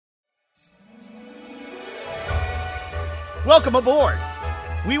Welcome aboard!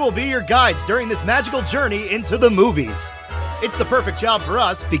 We will be your guides during this magical journey into the movies. It's the perfect job for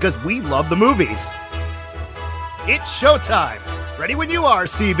us because we love the movies. It's showtime! Ready when you are,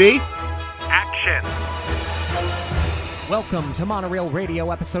 CB! Action! Welcome to Monorail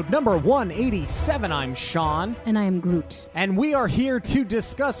Radio episode number 187. I'm Sean. And I am Groot. And we are here to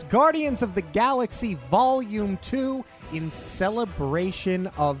discuss Guardians of the Galaxy Volume 2 in celebration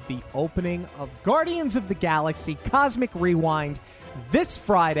of the opening of Guardians of the Galaxy Cosmic Rewind this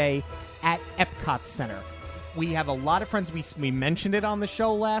Friday at Epcot Center. We have a lot of friends. We mentioned it on the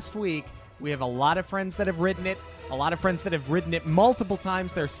show last week. We have a lot of friends that have ridden it. A lot of friends that have ridden it multiple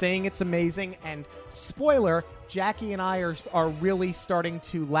times. They're saying it's amazing. And spoiler, Jackie and I are really starting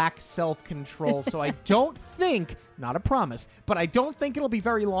to lack self-control. So I don't think, not a promise, but I don't think it'll be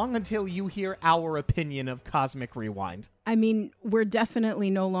very long until you hear our opinion of Cosmic Rewind. I mean, we're definitely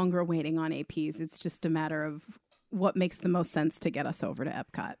no longer waiting on APs. It's just a matter of what makes the most sense to get us over to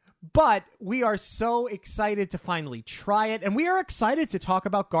Epcot. But we are so excited to finally try it, and we are excited to talk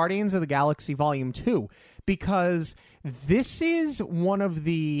about Guardians of the Galaxy Volume 2, because this is one of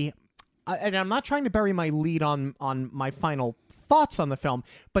the... and I'm not trying to bury my lead on my final thoughts on the film,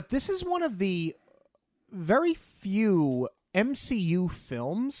 but this is one of the very few MCU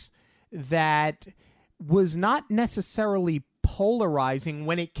films that was not necessarily polarizing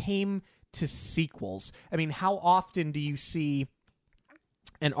when it came to sequels. I mean, how often do you see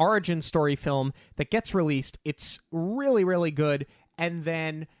an origin story film that gets released, it's really, really good, and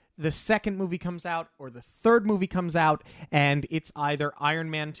then the second movie comes out or the third movie comes out and it's either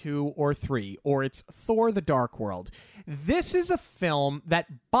Iron Man 2 or 3 or it's Thor the Dark World. This is a film that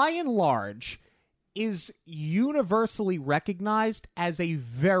by and large is universally recognized as a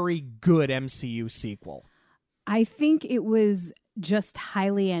very good MCU sequel. I think it was just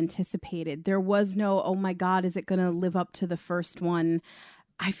highly anticipated. There was no, oh my God, is it going to live up to the first one?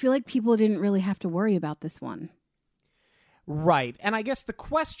 I feel like people didn't really have to worry about this one. Right. And I guess the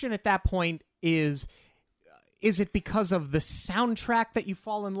question at that point is it because of the soundtrack that you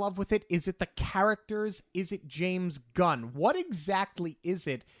fall in love with it? Is it the characters? Is it James Gunn? What exactly is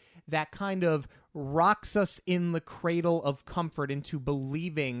it that kind of rocks us in the cradle of comfort into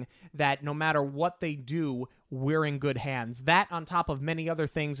believing that no matter what they do, we're in good hands? That, on top of many other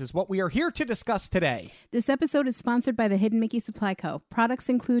things, is what we are here to discuss today. This episode is sponsored by the Hidden Mickey Supply Co. Products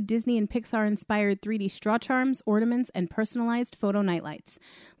include Disney and Pixar-inspired 3D straw charms, ornaments, and personalized photo nightlights.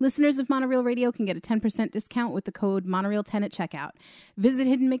 Listeners of Monorail Radio can get a 10% discount with the code Monorail10 at checkout. Visit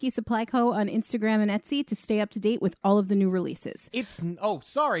Hidden Mickey Supply Co. on Instagram and Etsy to stay up to date with all of the new releases.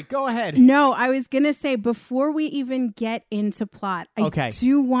 Sorry, go ahead. No, I was going to say, before we even get into plot, I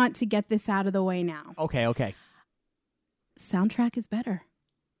do want to get this out of the way now. Okay. Soundtrack is better.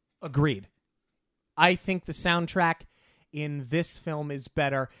 Agreed. I think the soundtrack in this film is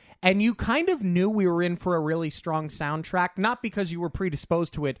better. And you kind of knew we were in for a really strong soundtrack, not because you were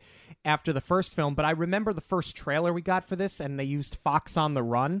predisposed to it after the first film, but I remember the first trailer we got for this, and they used Fox on the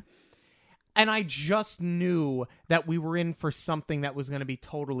Run. And I just knew that we were in for something that was going to be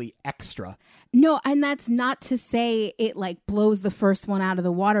totally extra. No, and that's not to say it like blows the first one out of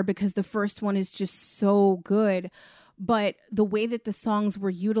the water, because the first one is just so good. But the way that the songs were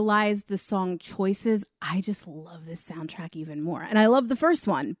utilized, the song choices, I just love this soundtrack even more. And I love the first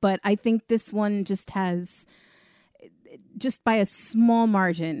one, but I think this one just has, just by a small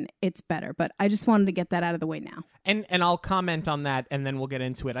margin, it's better. But I just wanted to get that out of the way now. And I'll comment on that, and then we'll get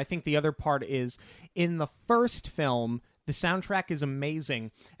into it. I think the other part is, in the first film, the soundtrack is amazing.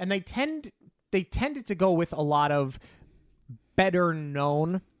 And they tended to go with a lot of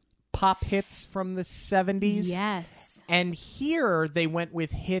better-known pop hits from the 70s. Yes. And here they went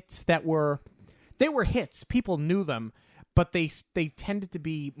with hits that were hits. People knew them, but they tended to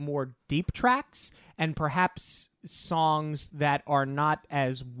be more deep tracks and perhaps songs that are not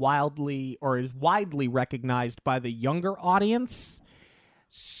as wildly or as widely recognized by the younger audience.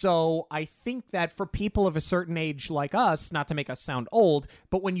 So I think that for people of a certain age like us, not to make us sound old,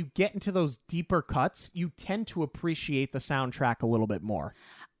 but when you get into those deeper cuts, you tend to appreciate the soundtrack a little bit more.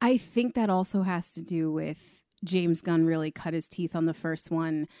 I think that also has to do with James Gunn really cut his teeth on the first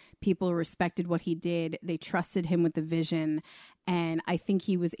one. People respected what he did. They trusted him with the vision. And I think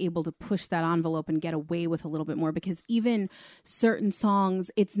he was able to push that envelope and get away with a little bit more, because even certain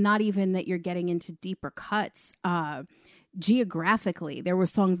songs, it's not even that you're getting into deeper cuts. Geographically, there were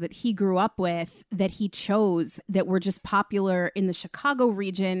songs that he grew up with that he chose that were just popular in the Chicago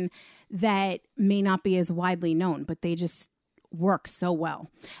region that may not be as widely known, but they just work so well.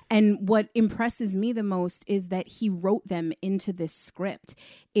 And what impresses me the most is that he wrote them into this script.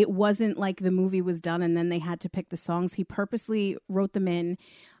 It wasn't like the movie was done and then they had to pick the songs. He purposely wrote them in.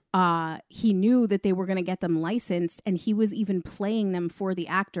 He knew that they were going to get them licensed, and he was even playing them for the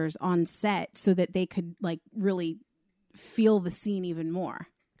actors on set so that they could like really feel the scene even more.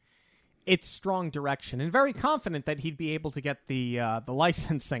 It's strong direction, and very confident that he'd be able to get the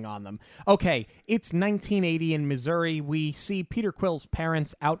licensing on them. Okay, it's 1980 in Missouri. We see Peter Quill's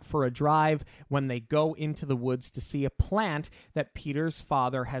parents out for a drive when they go into the woods to see a plant that Peter's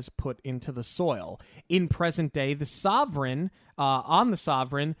father has put into the soil. In present day, the Sovereign, the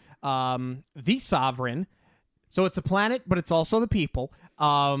Sovereign, so it's a planet, but it's also the people.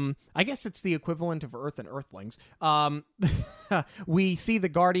 I guess it's the equivalent of Earth and Earthlings. We see the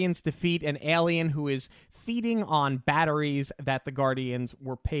Guardians defeat an alien who is feeding on batteries that the Guardians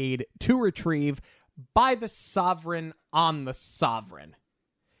were paid to retrieve by the Sovereign on the Sovereign.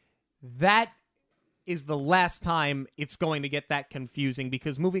 That is the last time it's going to get that confusing,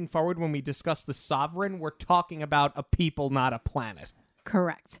 because moving forward, when we discuss the Sovereign, we're talking about a people, not a planet.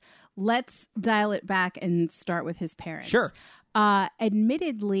 Correct. Let's dial it back and start with his parents. Sure.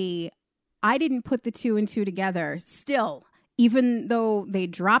 Admittedly, I didn't put the two and two together. Still, even though they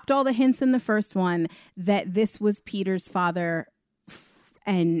dropped all the hints in the first one that this was Peter's father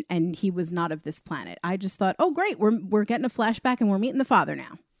and he was not of this planet, I just thought, oh, great, we're getting a flashback and we're meeting the father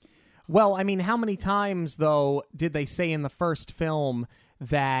now. Well, I mean, how many times, though, did they say in the first film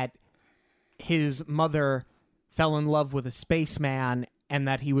that his mother fell in love with a spaceman and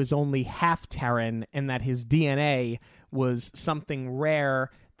that he was only half Terran and that his DNA was something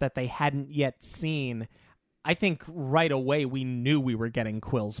rare that they hadn't yet seen? I think right away we knew we were getting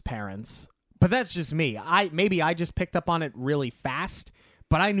Quill's parents. But that's just me. Maybe I just picked up on it really fast,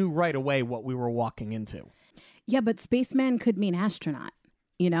 but I knew right away what we were walking into. Yeah, but spaceman could mean astronaut,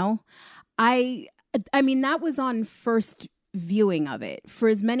 you know? I mean, that was on first viewing of it. For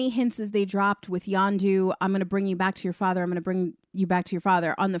as many hints as they dropped with Yondu, I'm going to bring you back to your father, I'm going to bring you back to your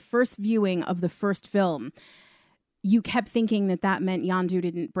father. On the first viewing of the first film, you kept thinking that meant Yondu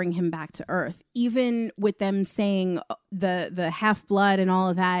didn't bring him back to Earth. Even with them saying the half-blood and all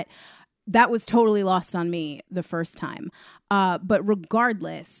of that, that was totally lost on me the first time. But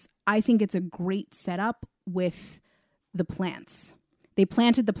regardless, I think it's a great setup with the plants. They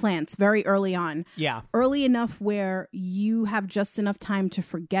planted the plants very early on. Yeah. Early enough where you have just enough time to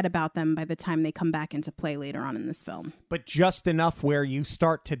forget about them by the time they come back into play later on in this film. But just enough where you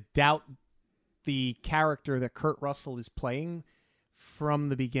start to doubt the character that Kurt Russell is playing from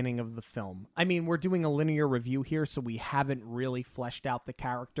the beginning of the film. I mean, we're doing a linear review here, so we haven't really fleshed out the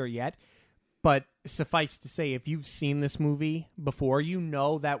character yet. But suffice to say, if you've seen this movie before, you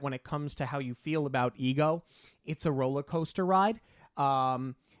know that when it comes to how you feel about Ego, it's a roller coaster ride.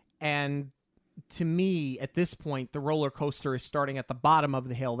 And to me, at this point, the roller coaster is starting at the bottom of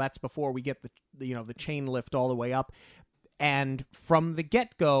the hill. That's before we get the chain lift all the way up. And from the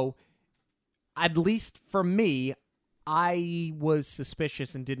get-go, at least for me, I was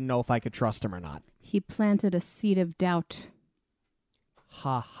suspicious and didn't know if I could trust him or not. He planted a seed of doubt.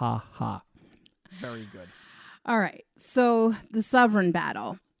 Ha, ha, ha. Very good. All right. So the Sovereign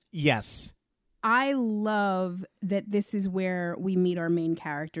battle. Yes. I love that this is where we meet our main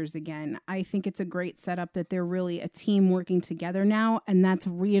characters again. I think it's a great setup that they're really a team working together now, and that's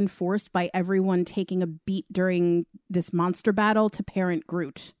reinforced by everyone taking a beat during this monster battle to parent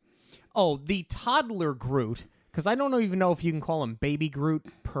Groot. Oh, the toddler Groot, because I don't even know if you can call him Baby Groot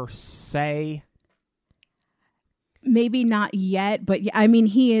per se. Maybe not yet, but I mean,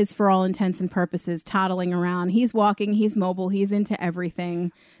 he is, for all intents and purposes, toddling around. He's walking, he's mobile, he's into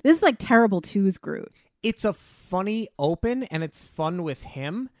everything. This is like Terrible 2's Groot. It's a funny open, and it's fun with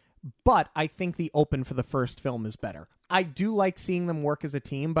him, but I think the open for the first film is better. I do like seeing them work as a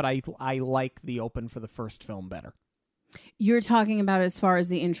team, but I like the open for the first film better. You're talking about as far as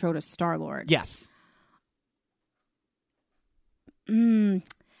the intro to Star-Lord. Yes.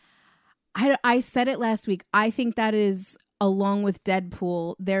 I said it last week. I think that is, along with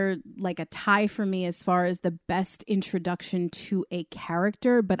Deadpool, they're like a tie for me as far as the best introduction to a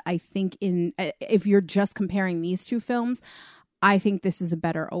character. But I think if you're just comparing these two films, I think this is a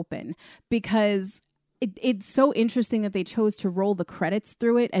better open, because it's so interesting that they chose to roll the credits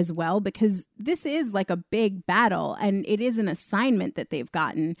through it as well, because this is like a big battle and it is an assignment that they've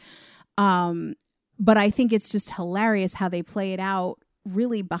gotten. But I think it's just hilarious how they play it out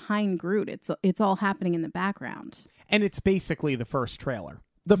really behind Groot. It's all happening in the background. And it's basically the first trailer.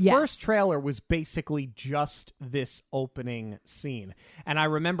 The Yes. first trailer was basically just this opening scene. And I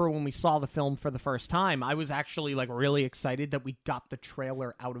remember when we saw the film for the first time, I was actually like really excited that we got the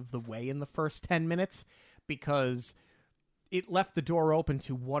trailer out of the way in the first 10 minutes because it left the door open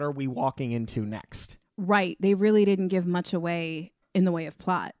to what are we walking into next. Right. They really didn't give much away in the way of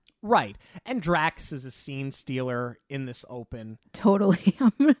plot. Right. And Drax is a scene stealer in this open. Totally.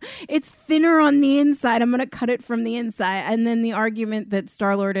 It's thinner on the inside. I'm going to cut it from the inside. And then the argument that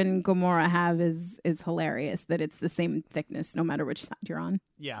Star-Lord and Gamora have is hilarious, that it's the same thickness no matter which side you're on.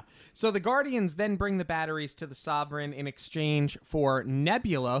 Yeah. So the Guardians then bring the batteries to the Sovereign in exchange for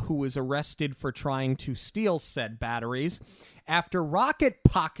Nebula, who was arrested for trying to steal said batteries. After Rocket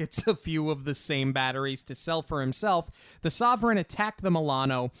pockets a few of the same batteries to sell for himself, the Sovereign attacked the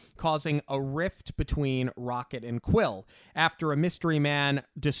Milano, causing a rift between Rocket and Quill. After a mystery man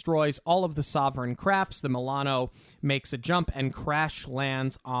destroys all of the Sovereign crafts, the Milano makes a jump and crash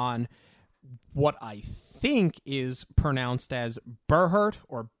lands on what I think is pronounced as Berhurt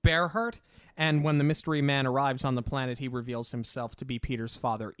or Bearhurt. And when the mystery man arrives on the planet, he reveals himself to be Peter's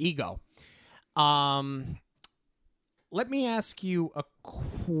father, Ego. Let me ask you a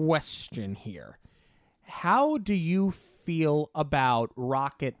question here. How do you feel about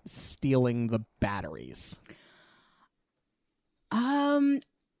Rocket stealing the batteries?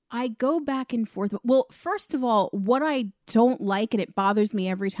 I go back and forth. Well, first of all, what I don't like, and it bothers me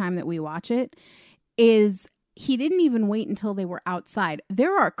every time that we watch it, is he didn't even wait until they were outside.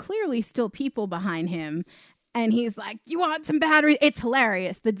 There are clearly still people behind him, and he's like, "You want some batteries?" It's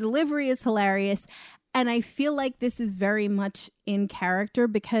hilarious. The delivery is hilarious. And I feel like this is very much in character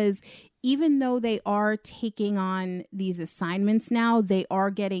because even though they are taking on these assignments now, they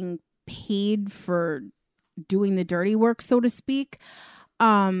are getting paid for doing the dirty work, so to speak.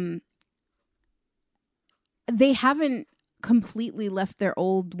 They haven't completely left their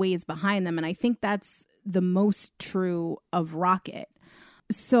old ways behind them. And I think that's the most true of Rocket.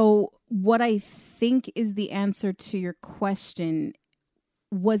 So what I think is the answer to your question,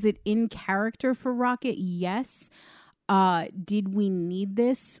 was it in character for Rocket? Yes. Did we need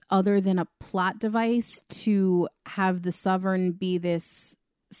this other than a plot device to have the Sovereign be this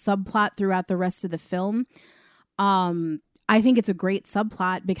subplot throughout the rest of the film? I think it's a great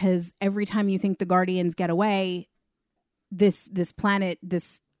subplot because every time you think the Guardians get away, this planet,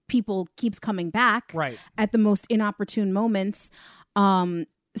 this people keeps coming back Right. at the most inopportune moments.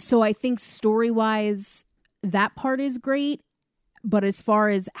 So I think story-wise, that part is great. But as far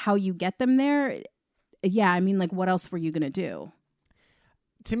as how you get them there, yeah, I mean, like, what else were you going to do?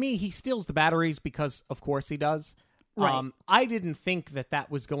 To me, he steals the batteries because, of course, he does. Right. I didn't think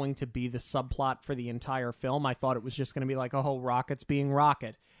that was going to be the subplot for the entire film. I thought it was just going to be like, oh, Rocket's being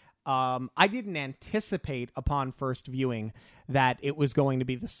Rocket. I didn't anticipate upon first viewing that it was going to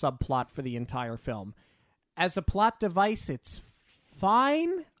be the subplot for the entire film. As a plot device, it's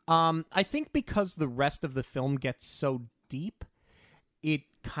fine. I think because the rest of the film gets so deep, it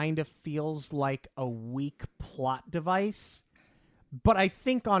kind of feels like a weak plot device. But I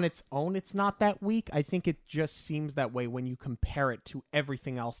think on its own, it's not that weak. I think it just seems that way when you compare it to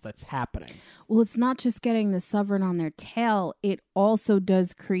everything else that's happening. Well, it's not just getting the Sovereign on their tail. It also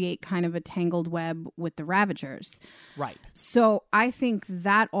does create kind of a tangled web with the Ravagers. Right. So I think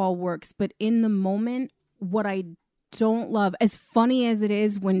that all works. But in the moment, what I don't love, as funny as it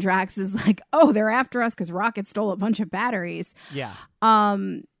is when Drax is like, oh, they're after us because Rocket stole a bunch of batteries. Yeah.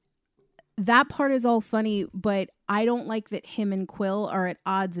 That part is all funny, but I don't like that him and Quill are at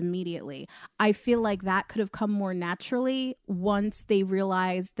odds immediately. I feel like that could have come more naturally once they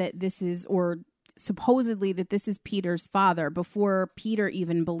realize that this is, or supposedly that this is Peter's father, before Peter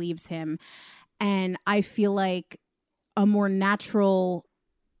even believes him. And I feel like a more natural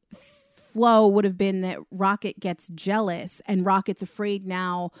flow would have been that Rocket gets jealous and Rocket's afraid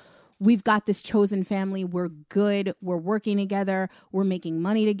now. We've got this chosen family. We're good. We're working together. We're making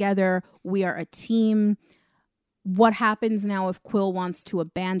money together. We are a team. What happens now if Quill wants to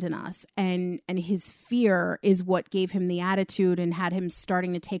abandon us? And his fear is what gave him the attitude and had him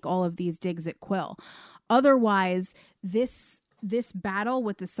starting to take all of these digs at Quill. Otherwise, this battle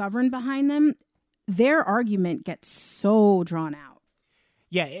with the Sovereign behind them, their argument gets so drawn out.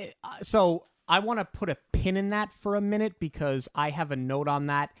 Yeah. So I want to put a pin in that for a minute because I have a note on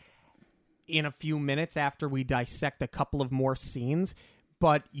that in a few minutes after we dissect a couple of more scenes,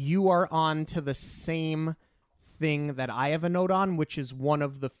 but you are on to the same thing that I have a note on, which is one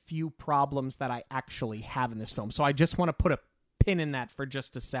of the few problems that I actually have in this film. So I just want to put a pin in that for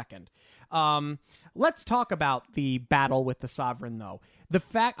just a second. Let's talk about the battle with the Sovereign, though.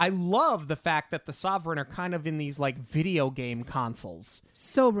 I love the fact that the Sovereign are kind of in these like video game consoles.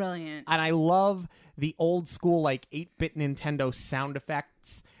 So brilliant. And I love the old school like 8-bit Nintendo sound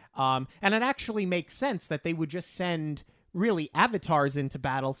effects. And it actually makes sense that they would just send really avatars into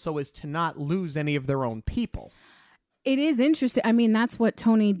battle so as to not lose any of their own people. It is interesting. I mean, that's what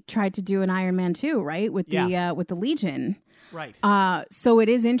Tony tried to do in Iron Man 2, right? With the Legion. Right. So it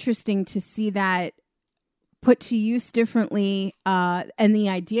is interesting to see that put to use differently, and the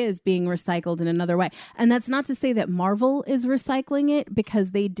idea is being recycled in another way. And that's not to say that Marvel is recycling it,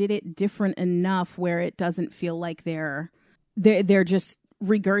 because they did it different enough where it doesn't feel like they're just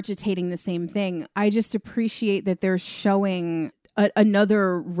regurgitating the same thing. I just appreciate that they're showing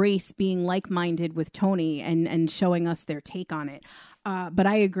another race being like-minded with Tony and showing us their take on it. But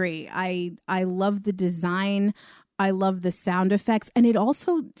I agree. I love the design. I love the sound effects. And it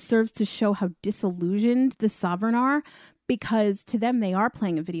also serves to show how disillusioned the Sovereign are, because to them, they are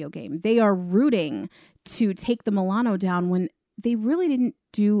playing a video game. They are rooting to take the Milano down when they really didn't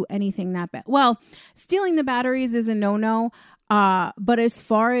do anything that bad. Well, stealing the batteries is a no-no. But as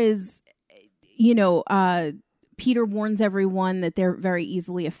far as, Peter warns everyone that they're very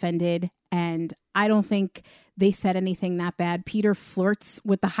easily offended. And I don't think they said anything that bad. Peter flirts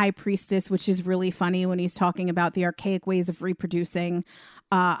with the High Priestess, which is really funny when he's talking about the archaic ways of reproducing.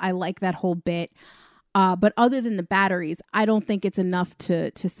 I like that whole bit. But other than the batteries, I don't think it's enough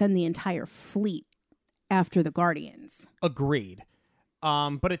to send the entire fleet after the Guardians. Agreed.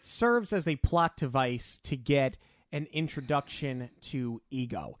 But it serves as a plot device to get an introduction to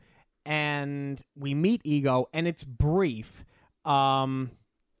Ego. And we meet Ego, and it's brief.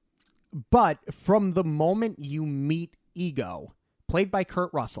 But from the moment you meet Ego, played by Kurt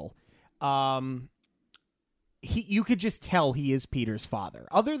Russell, you could just tell he is Peter's father.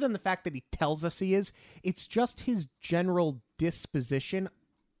 Other than the fact that he tells us he is, it's just his general disposition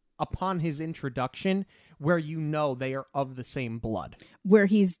upon his introduction where they are of the same blood. Where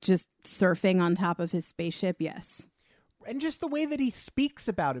he's just surfing on top of his spaceship, yes. And just the way that he speaks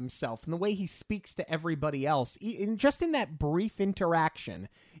about himself and the way he speaks to everybody else, just in that brief interaction,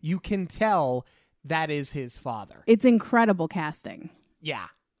 you can tell that is his father. It's incredible casting. Yeah,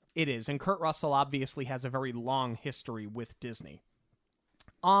 it is. And Kurt Russell obviously has a very long history with Disney.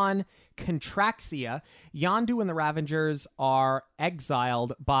 On Contraxia, Yondu and the Ravagers are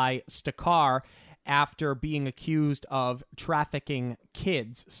exiled by Stakar after being accused of trafficking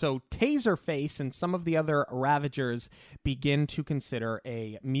kids. So Taserface and some of the other Ravagers begin to consider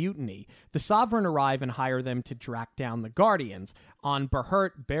a mutiny. The Sovereign arrive and hire them to track down the Guardians. On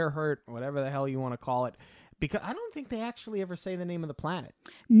Bearhurt, whatever the hell you want to call it, because I don't think they actually ever say the name of the planet.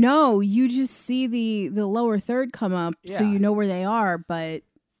 No, you just see the lower third come up, so you know where they are, but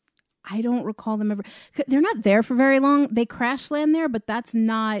I don't recall them ever. They're not there for very long. They crash land there, but that's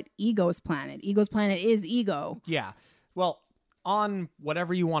not Ego's planet. Ego's planet is Ego. Yeah. Well, on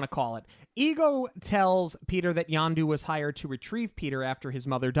whatever you want to call it, Ego tells Peter that Yondu was hired to retrieve Peter after his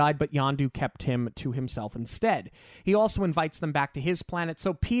mother died, but Yondu kept him to himself instead. He also invites them back to his planet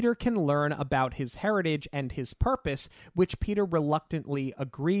so Peter can learn about his heritage and his purpose, which Peter reluctantly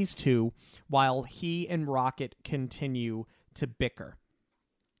agrees to while he and Rocket continue to bicker.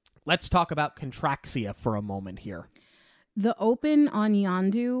 Let's talk about Contraxia for a moment here. The open on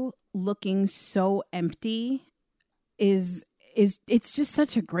Yondu looking so empty it's just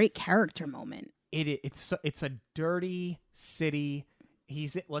such a great character moment. It's a dirty city.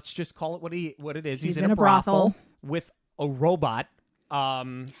 Let's just call it what it is. He's in a brothel with a robot.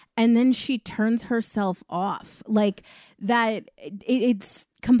 And then she turns herself off. Like that it's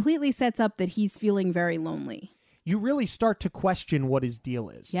completely sets up that he's feeling very lonely. You really start to question what his deal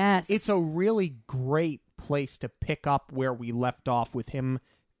is. Yes. It's a really great place to pick up where we left off with him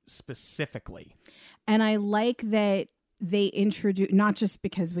specifically. And I like that they introduce, not just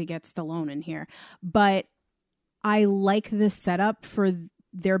because we get Stallone in here, but I like the setup for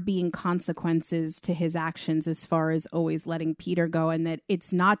there being consequences to his actions as far as always letting Peter go, and that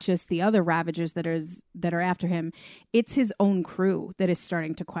it's not just the other Ravagers that are after him. It's his own crew that is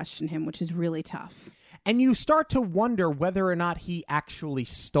starting to question him, which is really tough. And you start to wonder whether or not he actually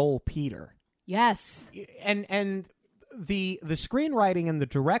stole Peter. Yes. And the screenwriting and the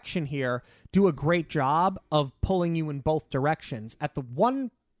direction here do a great job of pulling you in both directions. At the one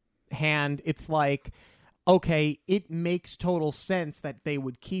hand, it's like, okay, it makes total sense that they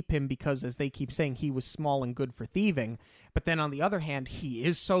would keep him because, as they keep saying, he was small and good for thieving. But then on the other hand, he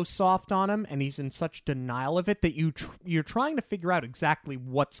is so soft on him and he's in such denial of it that you're trying to figure out exactly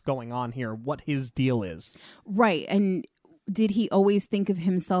what's going on here, what his deal is. Right. And did he always think of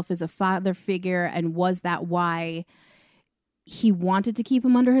himself as a father figure, and was that why he wanted to keep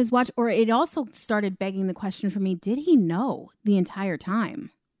him under his watch? Or it also started begging the question for me, did he know the entire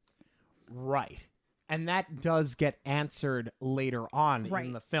time? Right. And that does get answered later on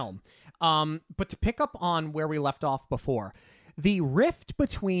in the film. But to pick up on where we left off before, the rift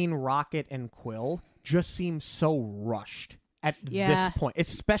between Rocket and Quill just seems so rushed at this point,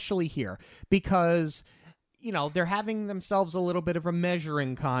 especially here, because, you know, they're having themselves a little bit of a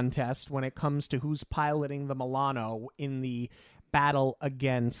measuring contest when it comes to who's piloting the Milano in the battle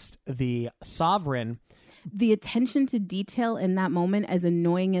against the Sovereign. The attention to detail in that moment, as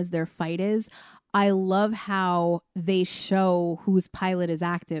annoying as their fight is, I love how they show whose pilot is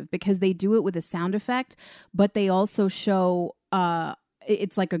active, because they do it with a sound effect, but they also show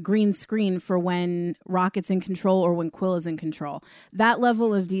it's like a green screen for when Rocket's in control or when Quill is in control. That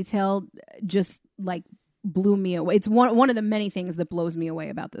level of detail just like blew me away. It's one of the many things that blows me away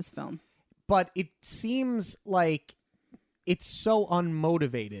about this film. But it seems like it's so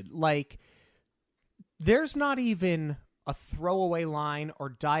unmotivated. Like, there's not even a throwaway line or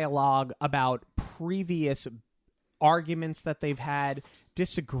dialogue about previous arguments that they've had,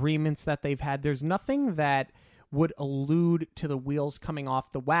 disagreements that they've had. There's nothing that would allude to the wheels coming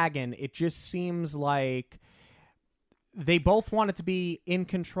off the wagon. It just seems like they both wanted to be in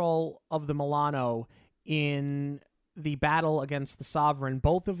control of the Milano in the battle against the Sovereign.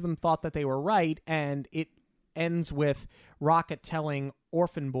 Both of them thought that they were right, and it ends with Rocket telling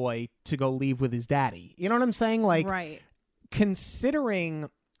Orphan Boy to go leave with his daddy. You know what I'm saying? Like, right. Considering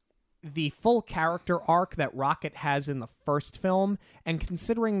the full character arc that Rocket has in the first film, and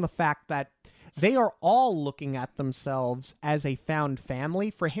considering the fact that they are all looking at themselves as a found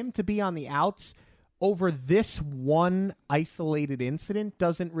family, for him to be on the outs over this one isolated incident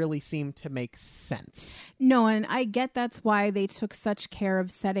doesn't really seem to make sense. No, and I get that's why they took such care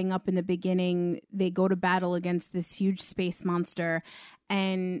of setting up in the beginning. They go to battle against this huge space monster,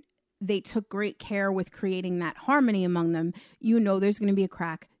 and they took great care with creating that harmony among them. You know there's going to be a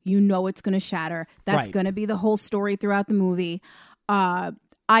crack. You know it's going to shatter. That's going to be the whole story throughout the movie.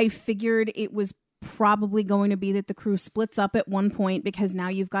 I figured it was probably going to be that the crew splits up at one point, because now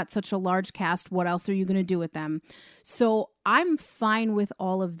you've got such a large cast. What else are you going to do with them? So I'm fine with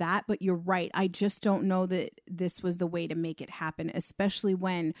all of that, but you're right. I just don't know that this was the way to make it happen, especially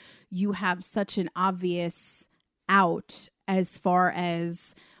when you have such an obvious out as far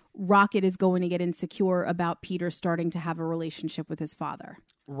as Rocket is going to get insecure about Peter starting to have a relationship with his father.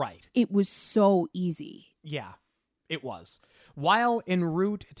 Right. It was so easy. Yeah, it was. While en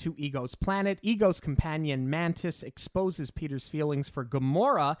route to Ego's planet, Ego's companion Mantis exposes Peter's feelings for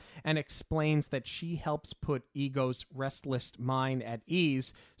Gamora and explains that she helps put Ego's restless mind at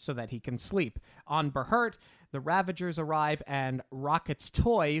ease so that he can sleep. On B'Hert, the Ravagers arrive, and Rocket's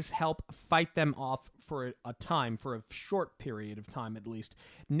toys help fight them off for a time, for a short period of time at least.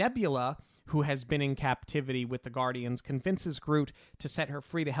 Nebula, who has been in captivity with the Guardians, convinces Groot to set her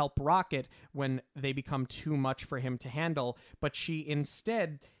free to help Rocket when they become too much for him to handle, but she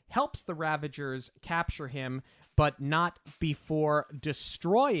instead helps the Ravagers capture him, but not before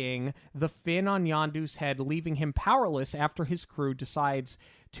destroying the fin on Yondu's head, leaving him powerless after his crew decides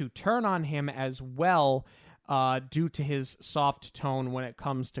to turn on him as well, due to his soft tone when it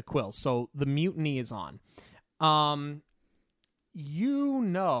comes to Quill. So the mutiny is on.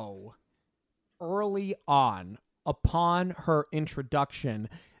 Early on, upon her introduction,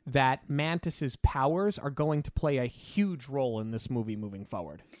 that Mantis's powers are going to play a huge role in this movie moving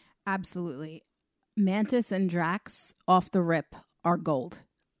forward. Absolutely. Mantis and Drax off the rip are gold.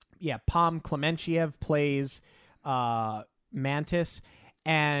 Yeah, Pom Klementiev plays Mantis,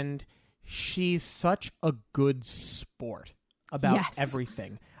 and she's such a good sport about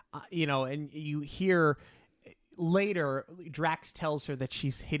everything. And you hear later, Drax tells her that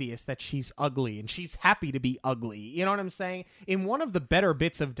she's hideous, that she's ugly, and she's happy to be ugly. You know what I'm saying? In one of the better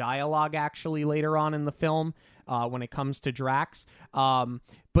bits of dialogue, actually, later on in the film, when it comes to Drax.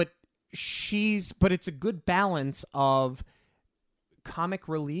 But it's a good balance of comic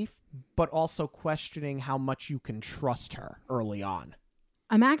relief, but also questioning how much you can trust her early on.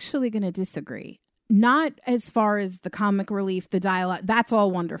 I'm actually going to disagree. Not as far as the comic relief, the dialogue, that's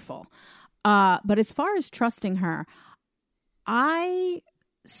all wonderful. But as far as trusting her, I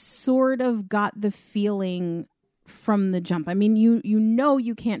sort of got the feeling from the jump. I mean, you know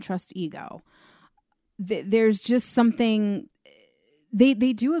you can't trust Ego. There's just something... They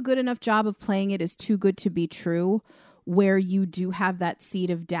do a good enough job of playing it as too good to be true, where you do have that seed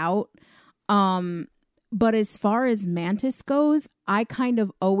of doubt. But as far as Mantis goes, I kind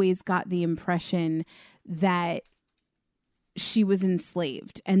of always got the impression that she was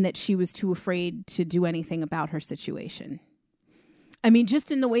enslaved and that she was too afraid to do anything about her situation. I mean,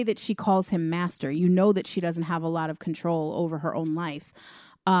 just in the way that she calls him master, you know that she doesn't have a lot of control over her own life.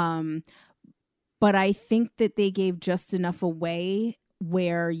 But I think that they gave just enough away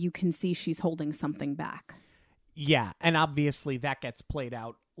where you can see she's holding something back. Yeah, and obviously that gets played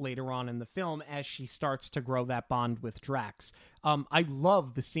out later on in the film as she starts to grow that bond with Drax. I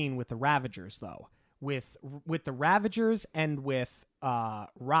love the scene with the Ravagers, though, with the Ravagers and with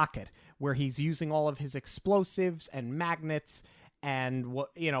Rocket, where he's using all of his explosives and magnets and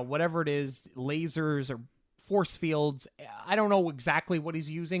whatever it is, lasers or force fields. I don't know exactly what he's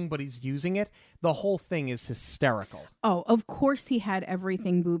using, but he's using it. The whole thing is hysterical. Oh, of course he had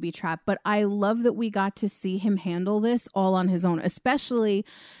everything booby-trapped, but I love that we got to see him handle this all on his own, especially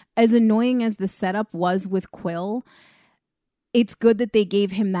as annoying as the setup was with Quill. It's good that they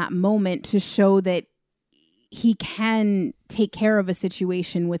gave him that moment to show that he can take care of a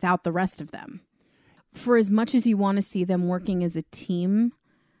situation without the rest of them. For as much as you want to see them working as a team,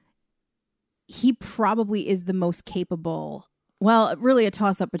 he probably is the most capable. Well, really a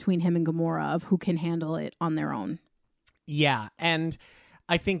toss-up between him and Gamora of who can handle it on their own. Yeah, and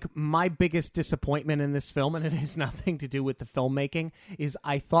I think my biggest disappointment in this film, and it has nothing to do with the filmmaking, is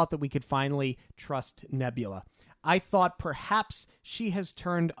I thought that we could finally trust Nebula. I thought perhaps she has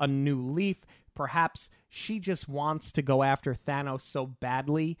turned a new leaf. Perhaps she just wants to go after Thanos so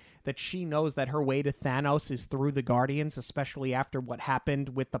badly that she knows that her way to Thanos is through the Guardians, especially after what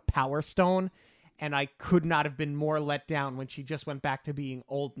happened with the Power Stone. And I could not have been more let down when she just went back to being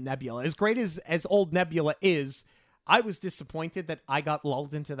old Nebula. As great as old Nebula is, I was disappointed that I got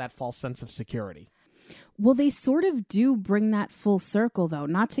lulled into that false sense of security. Well, they sort of do bring that full circle, though.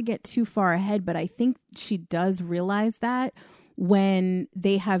 Not to get too far ahead, but I think she does realize that when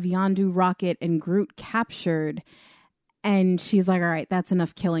they have Yondu, Rocket, and Groot captured, and she's like, all right, that's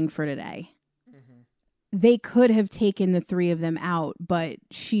enough killing for today. Mm-hmm. They could have taken the three of them out, but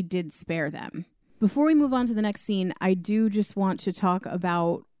she did spare them. Before we move on to the next scene, I do just want to talk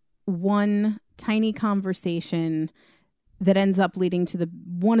about one tiny conversation that ends up leading to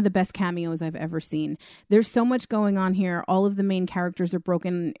one of the best cameos I've ever seen. There's so much going on here. All of the main characters are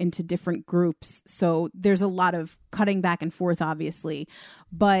broken into different groups, so there's a lot of cutting back and forth, obviously.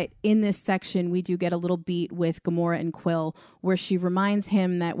 But in this section, we do get a little beat with Gamora and Quill, where she reminds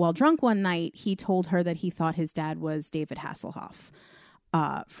him that while drunk one night, he told her that he thought his dad was David Hasselhoff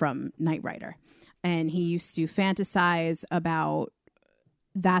from Knight Rider. And he used to fantasize about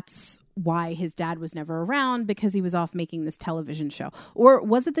that's why his dad was never around, because he was off making this television show. Or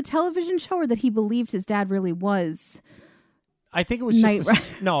was it the television show, or that he believed his dad really was? I think it was just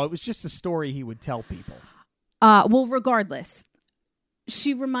it was just a story he would tell people. Well, regardless,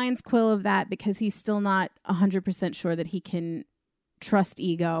 she reminds Quill of that because he's still not 100% sure that he can trust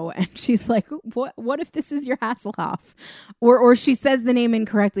Ego, and she's like, what if this is your Hasselhoff? Or she says the name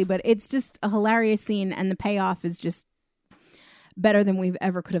incorrectly, but it's just a hilarious scene, and the payoff is just better than we've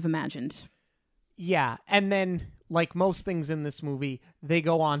ever could have imagined. Yeah, and then, like most things in this movie, they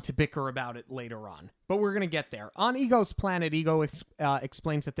go on to bicker about it later on. But we're going to get there. On Ego's planet, Ego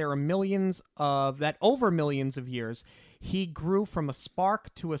explains that there are over millions of years, he grew from a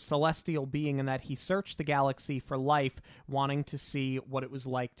spark to a celestial being, and that he searched the galaxy for life, wanting to see what it was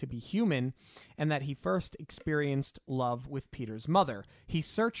like to be human, and that he first experienced love with Peter's mother. He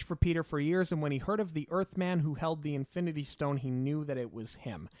searched for Peter for years, and when he heard of the Earthman who held the Infinity Stone, he knew that it was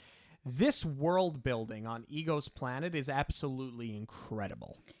him. This world building on Ego's planet is absolutely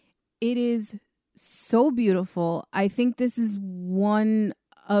incredible. It is so beautiful. I think this is one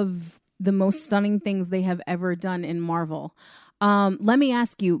of the most stunning things they have ever done in Marvel. Let me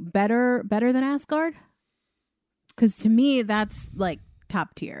ask you, better than Asgard? Because to me, that's like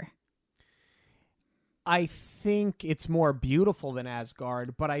top tier. I think it's more beautiful than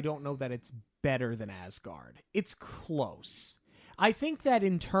Asgard, but I don't know that it's better than Asgard. It's close. I think that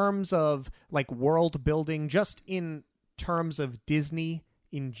in terms of like world building, just in terms of Disney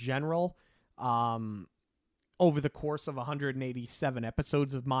in general, over the course of 187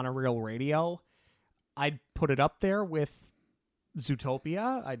 episodes of Monorail Radio, I'd put it up there with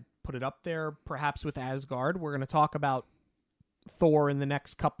Zootopia. I'd put it up there perhaps with Asgard. We're going to talk about Thor in the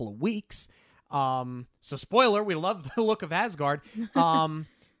next couple of weeks. So spoiler, we love the look of Asgard.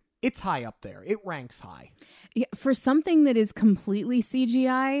 It's high up there. It ranks high. Yeah, for something that is completely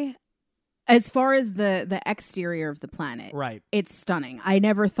CGI, as far as the exterior of the planet, right, it's stunning. I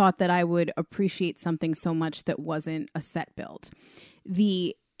never thought that I would appreciate something so much that wasn't a set build.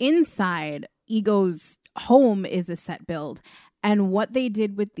 The inside, Ego's home is a set build. And what they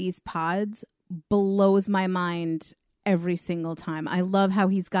did with these pods blows my mind every single time. I love how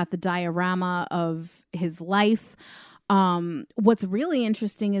he's got the diorama of his life. What's really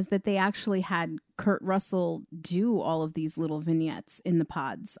interesting is that they actually had Kurt Russell do all of these little vignettes in the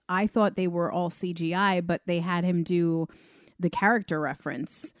pods. I thought they were all CGI, but they had him do the character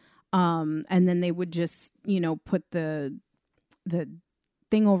reference. And then they would just, put the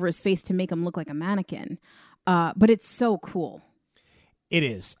thing over his face to make him look like a mannequin. But it's so cool. It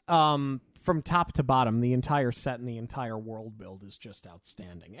is. From top to bottom, the entire set and the entire world build is just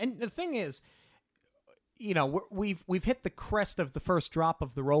outstanding. And the thing is, we've hit the crest of the first drop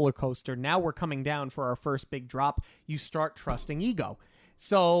of the roller coaster. Now we're coming down for our first big drop. You start trusting Ego.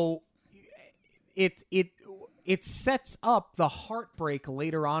 So it sets up the heartbreak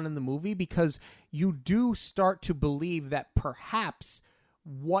later on in the movie, because you do start to believe that perhaps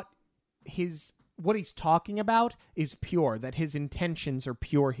what he's talking about is pure, that his intentions are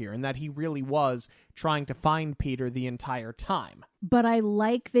pure here, and that he really was trying to find Peter the entire time. But I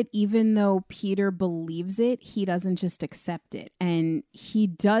like that even though Peter believes it, he doesn't just accept it. And he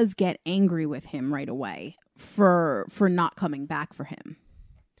does get angry with him right away for not coming back for him.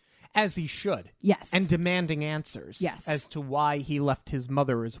 As he should. Yes. And demanding answers. Yes. As to why he left his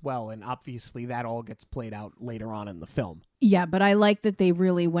mother as well. And obviously that all gets played out later on in the film. Yeah, but I like that they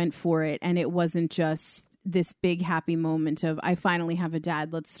really went for it. And it wasn't just this big happy moment of, I finally have a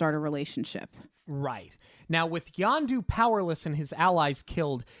dad, let's start a relationship. Right. Now, with Yondu powerless and his allies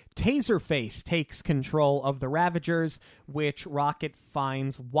killed, Taserface takes control of the Ravagers, which Rocket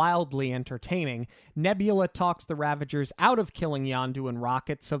finds wildly entertaining. Nebula talks the Ravagers out of killing Yondu and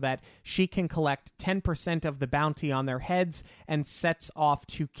Rocket so that she can collect 10% of the bounty on their heads, and sets off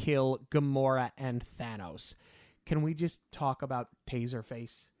to kill Gamora and Thanos. Can we just talk about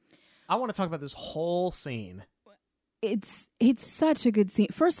Taserface? I want to talk about this whole scene. It's such a good scene.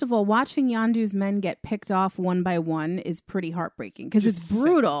 First of all, watching Yondu's men get picked off one by one is pretty heartbreaking, because it's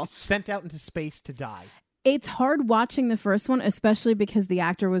brutal. Sent out into space to die. It's hard watching the first one, especially because the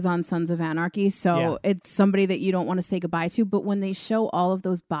actor was on Sons of Anarchy, so It's somebody that you don't want to say goodbye to. But when they show all of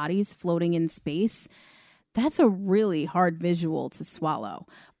those bodies floating in space, that's a really hard visual to swallow.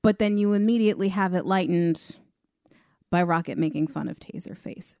 But then you immediately have it lightened by Rocket making fun of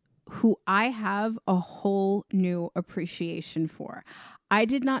Taserface, who I have a whole new appreciation for. I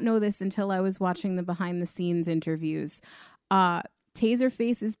did not know this until I was watching the behind-the-scenes interviews.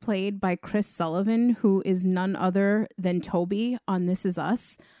 Taserface is played by Chris Sullivan, who is none other than Toby on This Is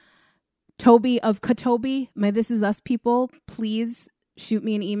Us. Toby of Katobi, my This Is Us people, please shoot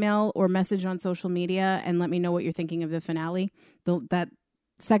me an email or message on social media and let me know what you're thinking of the finale. That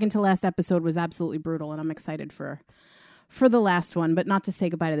second to last episode was absolutely brutal, and I'm excited for the last one, but not to say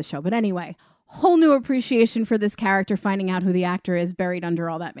goodbye to the show. But anyway, whole new appreciation for this character, finding out who the actor is buried under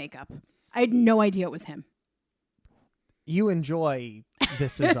all that makeup. I had no idea it was him. You enjoy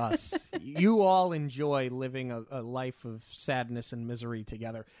This Is Us. You all enjoy living a life of sadness and misery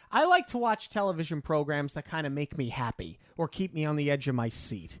together. I like to watch television programs that kind of make me happy or keep me on the edge of my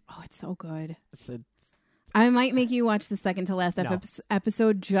seat. Oh, it's so good. I might make you watch the second to last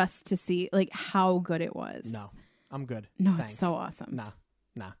episode just to see how good it was. No. I'm good. No, Thanks. It's so awesome.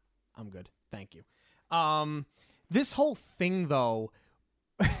 Nah, I'm good. Thank you. This whole thing, though,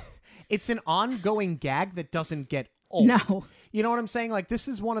 it's an ongoing gag that doesn't get old. No. You know what I'm saying? This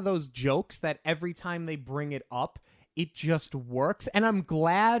is one of those jokes that every time they bring it up, it just works. And I'm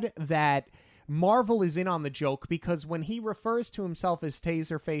glad that Marvel is in on the joke, because when he refers to himself as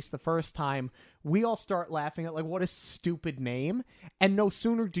Taserface the first time, we all start laughing at, what a stupid name. And no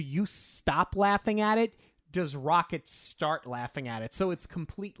sooner do you stop laughing at it, does Rocket start laughing at it. So it's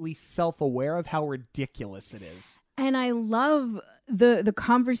completely self-aware of how ridiculous it is. And I love the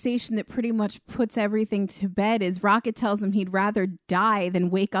conversation that pretty much puts everything to bed is Rocket tells him he'd rather die than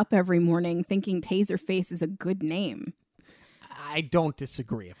wake up every morning thinking Taserface is a good name. I don't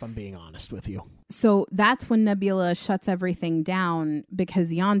disagree, if I'm being honest with you. So that's when Nebula shuts everything down,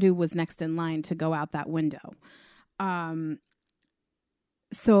 because Yondu was next in line to go out that window.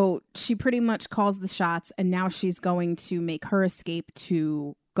 So she pretty much calls the shots, and now she's going to make her escape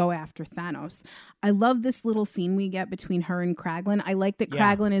to go after Thanos. I love this little scene we get between her and Kraglin. I like that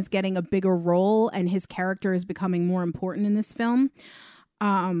Kraglin is getting a bigger role, and his character is becoming more important in this film.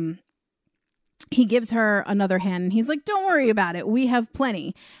 He gives her another hand, and he's like, don't worry about it. We have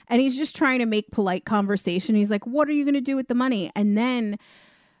plenty. And he's just trying to make polite conversation. He's like, what are you going to do with the money? And then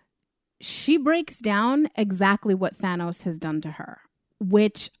she breaks down exactly what Thanos has done to her,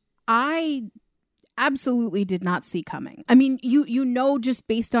 which I absolutely did not see coming. I mean, you know, just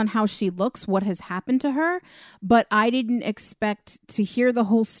based on how she looks, what has happened to her, but I didn't expect to hear the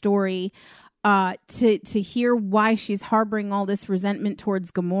whole story. To hear why she's harboring all this resentment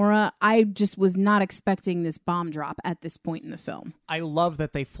towards Gamora, I just was not expecting this bomb drop at this point in the film. I love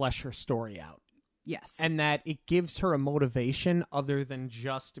that they flesh her story out. Yes. And that it gives her a motivation other than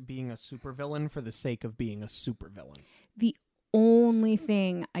just being a supervillain for the sake of being a supervillain. The only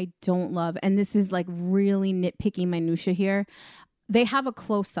thing I don't love, and this is like really nitpicky minutia here, they have a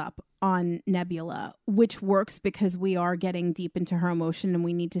close-up on Nebula, which works because we are getting deep into her emotion and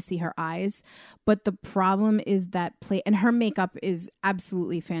we need to see her eyes. But the problem is that and her makeup is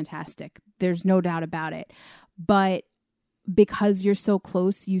absolutely fantastic. There's no doubt about it. But because you're so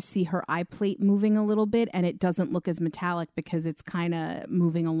close, you see her eye plate moving a little bit and it doesn't look as metallic because it's kind of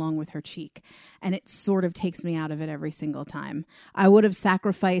moving along with her cheek. And it sort of takes me out of it every single time. I would have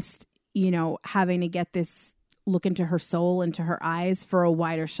sacrificed, having to get this look into her soul, into her eyes for a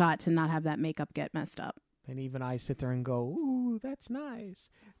wider shot to not have that makeup get messed up. And even I sit there and go, ooh, that's nice.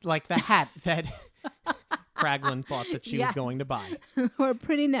 Like the hat that Kraglin thought that she was going to buy. Or a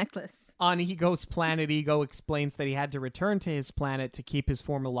pretty necklace. On Ego's planet, Ego explains that he had to return to his planet to keep his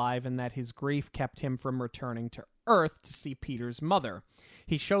form alive and that his grief kept him from returning to Earth to see Peter's mother.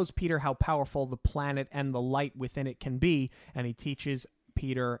 He shows Peter how powerful the planet and the light within it can be, and he teaches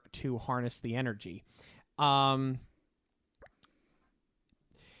Peter to harness the energy.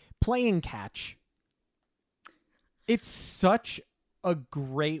 Playing catch. It's such a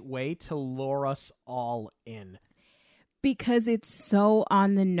great way to lure us all in. Because it's so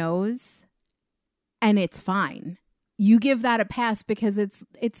on the nose and it's fine. You give that a pass because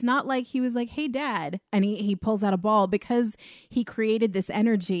it's not like he was like, hey, Dad, and he pulls out a ball because he created this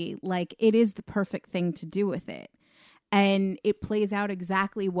energy. Like, it is the perfect thing to do with it. And it plays out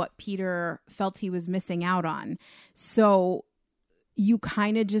exactly what Peter felt he was missing out on. So you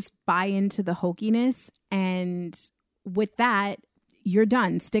kind of just buy into the hokiness. And with that, you're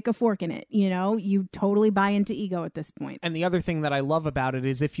done. Stick a fork in it. You totally buy into Ego at this point. And the other thing that I love about it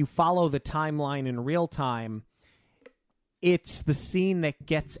is if you follow the timeline in real time, it's the scene that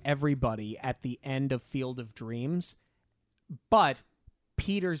gets everybody at the end of Field of Dreams. But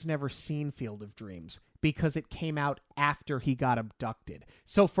Peter's never seen Field of Dreams because it came out after he got abducted.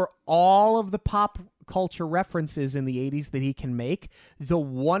 So for all of the pop culture references in the 80s that he can make, the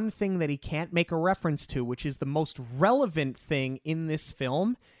one thing that he can't make a reference to, which is the most relevant thing in this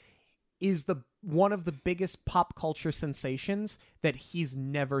film, is one of the biggest pop culture sensations that he's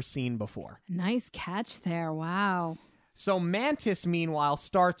never seen before. Nice catch there. Wow. So Mantis, meanwhile,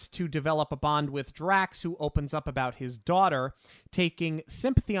 starts to develop a bond with Drax, who opens up about his daughter. Taking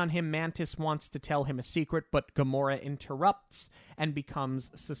sympathy on him, Mantis wants to tell him a secret, but Gamora interrupts and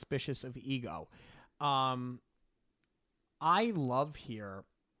becomes suspicious of Ego. I love here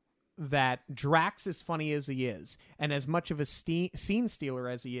that Drax, as funny as he is, and as much of a scene stealer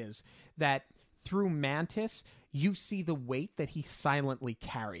as he is, that through Mantis, you see the weight that he silently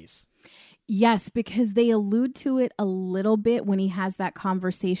carries. Yes, because they allude to it a little bit when he has that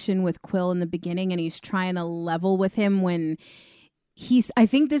conversation with Quill in the beginning and he's trying to level with him when I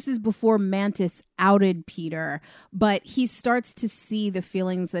think this is before Mantis outed Peter, but he starts to see the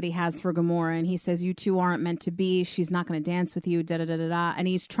feelings that he has for Gamora and he says, you two aren't meant to be. She's not going to dance with you, da-da-da-da-da. And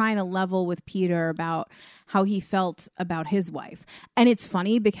he's trying to level with Peter about how he felt about his wife. And it's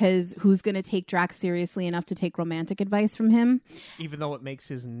funny because who's going to take Drax seriously enough to take romantic advice from him? Even though it makes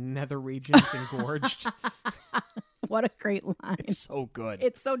his nether regions engorged. What a great line. It's so good.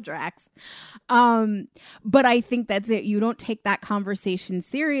 It's so Drax. But I think that's it. You don't take that conversation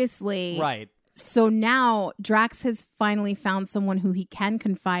seriously. Right. So now Drax has finally found someone who he can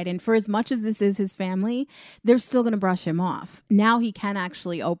confide in. For as much as this is his family, they're still going to brush him off. Now he can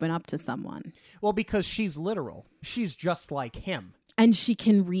actually open up to someone. Well, because she's literal. She's just like him. And she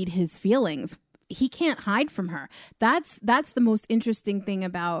can read his feelings. He can't hide from her. That's the most interesting thing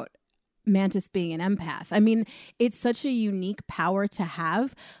about Mantis being an empath. I mean, it's such a unique power to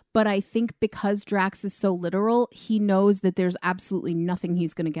have, but I think because Drax is so literal, he knows that there's absolutely nothing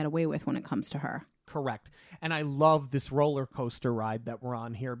he's going to get away with when it comes to her. Correct. And I love this roller coaster ride that we're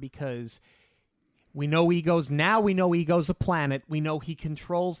on here because we know Ego's a planet. We know he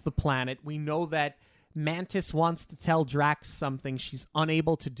controls the planet. We know that Mantis wants to tell Drax something. She's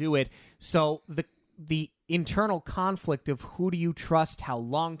unable to do it. So the internal conflict of who do you trust, how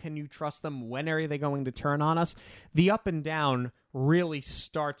long can you trust them, when are they going to turn on us, the up and down really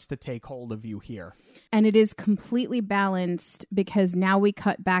starts to take hold of you here. And it is completely balanced because now we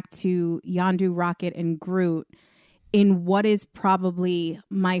cut back to Yondu, Rocket, and Groot in what is probably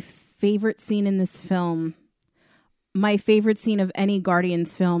my favorite scene in this film, my favorite scene of any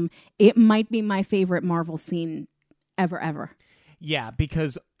Guardians film. It might be my favorite Marvel scene ever. Yeah,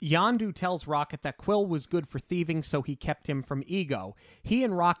 because Yondu tells Rocket that Quill was good for thieving, so he kept him from Ego. He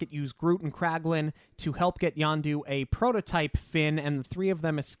and Rocket use Groot and Kraglin to help get Yondu a prototype Finn, and the three of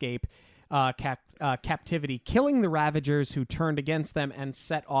them escape captivity, killing the Ravagers who turned against them and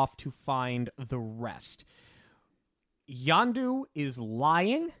set off to find the rest. Yondu is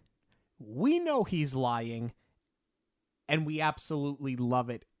lying. We know he's lying, and we absolutely love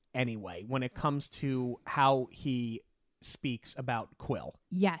it anyway when it comes to how he speaks about Quill.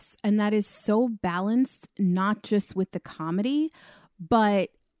 Yes, and that is so balanced, not just with the comedy, but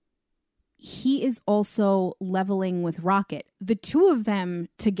he is also leveling with Rocket. The two of them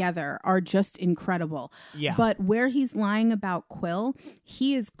together are just incredible. Yeah. But where he's lying about Quill,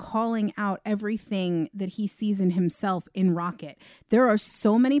 he is calling out everything that he sees in himself in Rocket. There are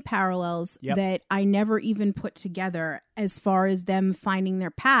so many parallels that I never even put together as far as them finding their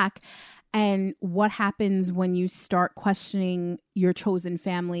pack and what happens when you start questioning your chosen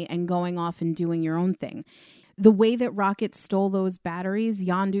family and going off and doing your own thing. The way that Rocket stole those batteries,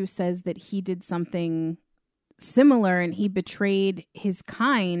 Yondu says that he did something similar and he betrayed his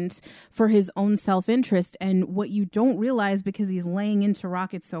kind for his own self-interest. And what you don't realize, because he's laying into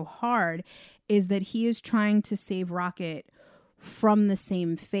Rocket so hard, is that he is trying to save Rocket from the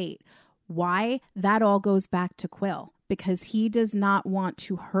same fate. Why? That all goes back to Quill, because he does not want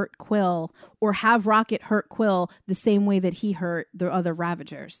to hurt Quill or have Rocket hurt Quill the same way that he hurt the other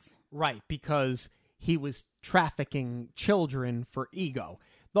Ravagers. Right, because he was trafficking children for Ego.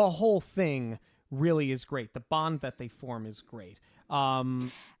 The whole thing really is great. The bond that they form is great.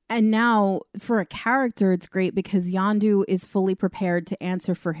 And now, for a character, it's great because Yondu is fully prepared to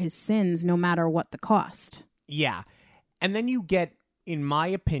answer for his sins no matter what the cost. Yeah. And then you get, in my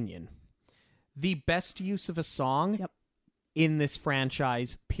opinion, the best use of a song in this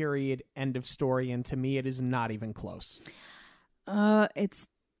franchise, period, end of story. And to me, it is not even close. It's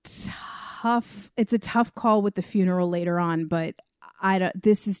tough. It's a tough call with the funeral later on, but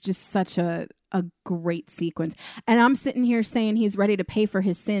this is just such a great sequence. And I'm sitting here saying he's ready to pay for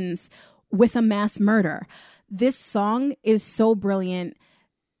his sins with a mass murder. This song is so brilliant.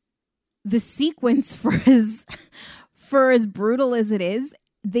 The sequence, for as brutal as it is,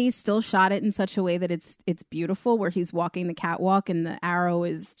 they still shot it in such a way that it's beautiful, where he's walking the catwalk and the arrow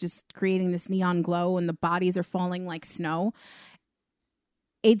is just creating this neon glow and the bodies are falling like snow.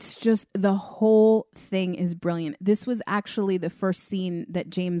 It's just, the whole thing is brilliant. This was actually the first scene that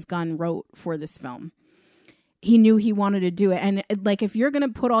James Gunn wrote for this film. He knew he wanted to do it. And like, if you're going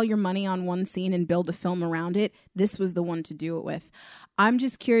to put all your money on one scene and build a film around it, this was the one to do it with. I'm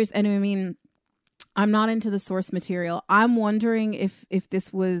just curious. And I mean, I'm not into the source material. I'm wondering if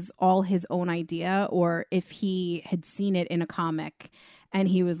this was all his own idea or if he had seen it in a comic and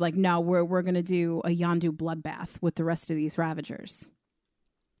he was like, no, we're going to do a Yondu bloodbath with the rest of these Ravagers.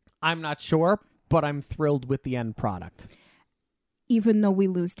 I'm not sure, but I'm thrilled with the end product. Even though we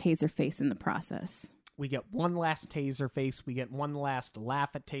lose Taserface in the process. We get one last Taserface, we get one last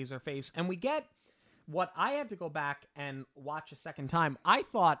laugh at Taserface, and we get what I had to go back and watch a second time. I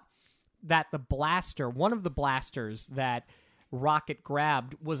thought that the blaster, one of the blasters that Rocket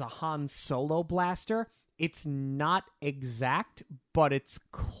grabbed, was a Han Solo blaster. It's not exact, but it's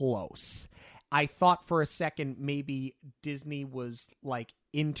close. I thought for a second maybe Disney was like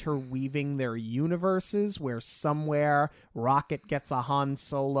interweaving their universes, where somewhere Rocket gets a Han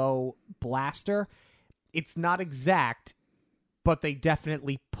Solo blaster. It's not exact, but they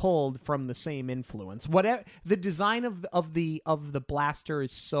definitely pulled from the same influence. Whatever the design of the blaster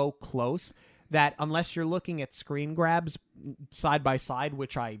is so close that unless you're looking at screen grabs side by side,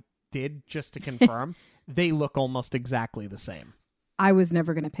 which I did just to confirm, they look almost exactly the same. I was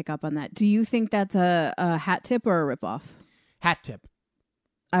never going to pick up on that. Do you think that's a hat tip or a ripoff? Hat tip.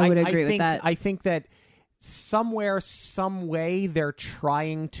 I would agree with that. I think that somewhere, some way, they're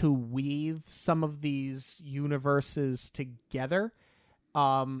trying to weave some of these universes together.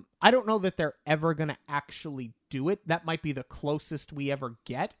 I don't know that they're ever going to actually do it. That might be the closest we ever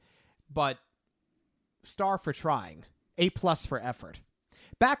get, but star for trying. A+ for effort.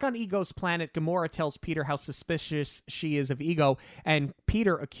 Back on Ego's planet, Gamora tells Peter how suspicious she is of Ego, and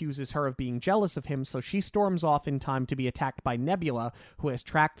Peter accuses her of being jealous of him, so she storms off in time to be attacked by Nebula, who has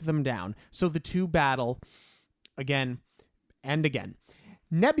tracked them down. So the two battle again and again.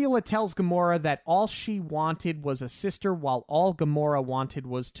 Nebula tells Gamora that all she wanted was a sister, while all Gamora wanted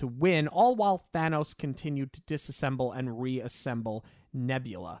was to win, all while Thanos continued to disassemble and reassemble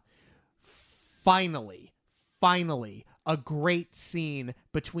Nebula. Finally, a great scene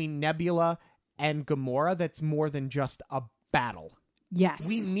between Nebula and Gamora that's more than just a battle. Yes.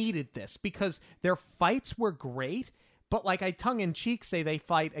 We needed this because their fights were great, But like I tongue-in-cheek say they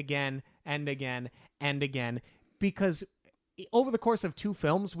fight again and again and again because over the course of 2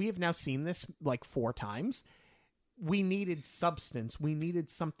 films, we have now seen this like 4 times. We needed substance. We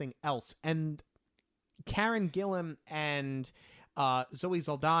needed something else. And Karen Gillan and Zoe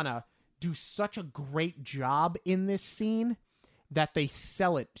Saldana do such a great job in this scene that they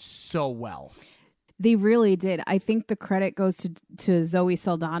sell it so well. They really did. I think the credit goes to Zoe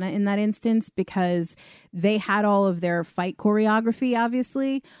Saldana in that instance because they had all of their fight choreography,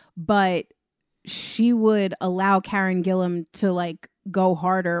 obviously, but she would allow Karen Gillan to like go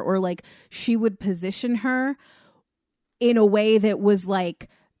harder, or like she would position her in a way that was like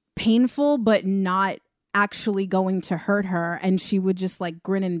painful, but not actually going to hurt her. And she would just like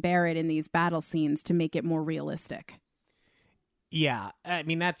grin and bear it in these battle scenes to make it more realistic. Yeah, I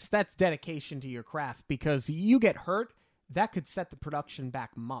mean, that's dedication to your craft because you get hurt, that could set the production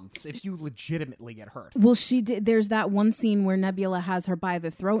back months if you legitimately get hurt. Well, she did. There's that one scene where Nebula has her by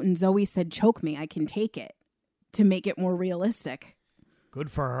the throat and Zoe said, "Choke me, I can take it," to make it more realistic. Good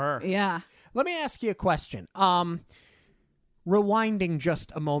for her. Yeah. Let me ask you a question. Rewinding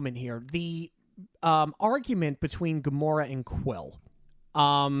just a moment here, the argument between Gamora and Quill.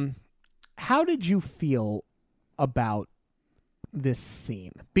 How did you feel about this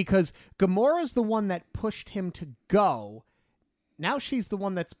scene? Because Gamora's the one that pushed him to go. Now she's the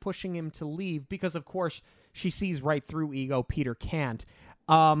one that's pushing him to leave because, of course, she sees right through Ego. Peter can't.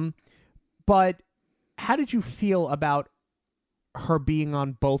 But how did you feel about her being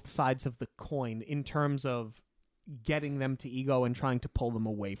on both sides of the coin in terms of getting them to Ego and trying to pull them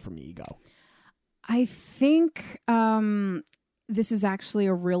away from Ego? I think this is actually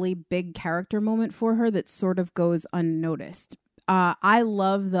a really big character moment for her that sort of goes unnoticed. I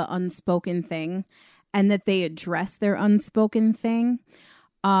love the unspoken thing and that they address their unspoken thing.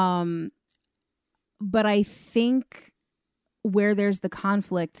 But I think where there's the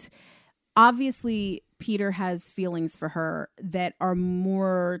conflict, obviously Peter has feelings for her that are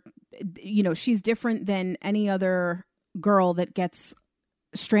more, she's different than any other girl that gets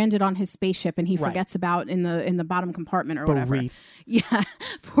stranded on his spaceship and he forgets about in the bottom compartment or whatever. Bereet. Yeah,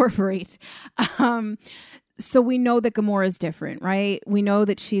 poor Bereet. So we know that Gamora is different, right? We know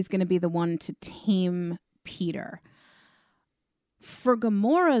that she's going to be the one to tame Peter. For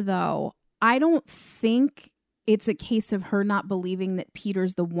Gamora, though, I don't think it's a case of her not believing that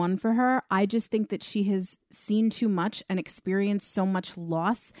Peter's the one for her. I just think that she has seen too much and experienced so much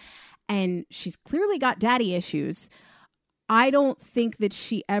loss, and she's clearly got daddy issues. I don't think that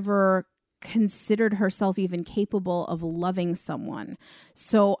she ever considered herself even capable of loving someone.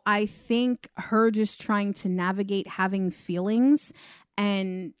 So I think her just trying to navigate having feelings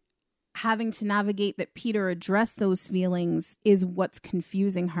and having to navigate that Peter addressed those feelings is what's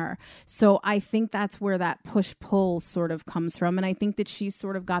confusing her. So I think that's where that push-pull sort of comes from. And I think that she's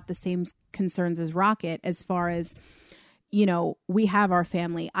sort of got the same concerns as Rocket as far as, we have our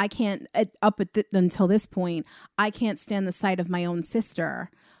family. I can't, until this point, I can't stand the sight of my own sister.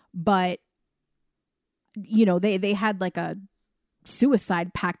 But, they had like a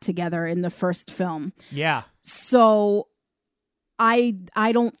suicide pact together in the first film. Yeah. So I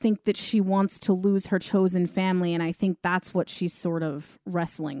don't think that she wants to lose her chosen family, and I think that's what she's sort of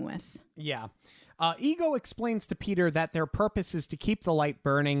wrestling with. Yeah. Ego explains to Peter that their purpose is to keep the light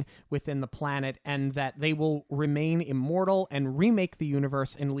burning within the planet and that they will remain immortal and remake the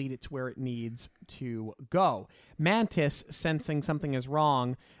universe and lead it to where it needs to go. Mantis, sensing something is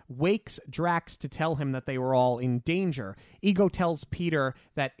wrong, wakes Drax to tell him that they were all in danger. Ego tells Peter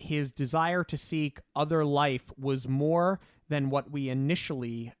that his desire to seek other life was more than what we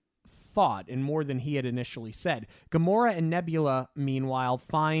initially thought and more than he had initially said. Gamora and Nebula, meanwhile,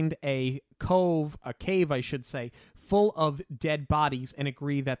 find a cave, full of dead bodies and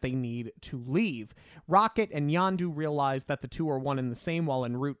agree that they need to leave. Rocket and Yondu realize that the two are one and the same while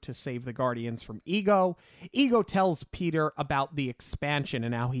en route to save the Guardians from Ego. Ego tells Peter about the expansion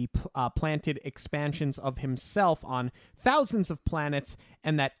and how he planted expansions of himself on thousands of planets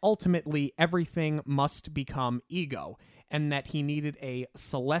and that ultimately everything must become Ego. And that he needed a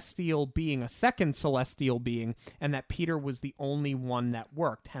celestial being, a second celestial being, and that Peter was the only one that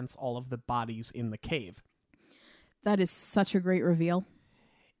worked, hence all of the bodies in the cave. That is such a great reveal.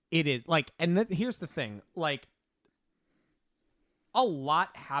 It is. Here's the thing. A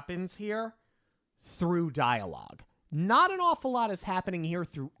lot happens here through dialogue. Not an awful lot is happening here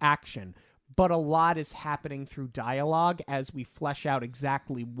through action, but a lot is happening through dialogue as we flesh out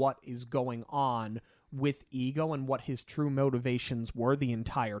exactly what is going on with Ego and what his true motivations were the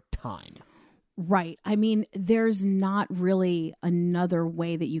entire time. Right. I mean, there's not really another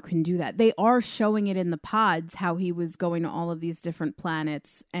way that you can do that. They are showing it in the pods, how he was going to all of these different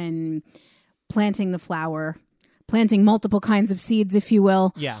planets and planting the flower, planting multiple kinds of seeds, if you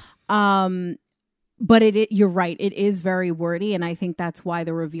will. Yeah. But you're right. It is very wordy. And I think that's why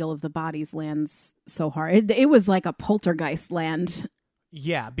the reveal of the bodies lands so hard. It was like a poltergeist land.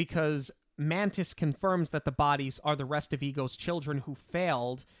 Yeah, because Mantis confirms that the bodies are the rest of Ego's children who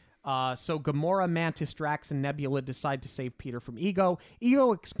failed. So Gamora, Mantis, Drax, and Nebula decide to save Peter from Ego.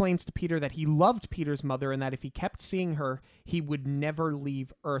 Ego explains to Peter that he loved Peter's mother and that if he kept seeing her, he would never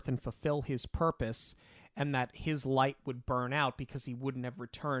leave Earth and fulfill his purpose, and that his light would burn out because he wouldn't have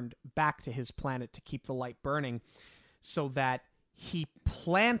returned back to his planet to keep the light burning, so that he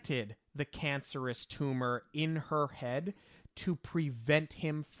planted the cancerous tumor in her head to prevent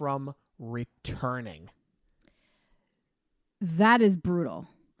him from returning. That is brutal.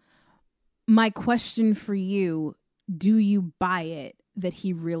 My question for you, do you buy it that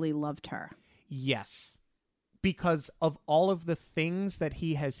he really loved her? Yes. Because of all of the things that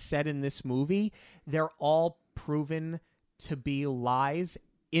he has said in this movie, they're all proven to be lies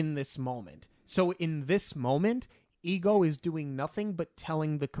in this moment. So in this moment, Ego is doing nothing but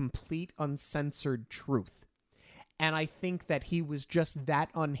telling the complete uncensored truth. And I think that he was just that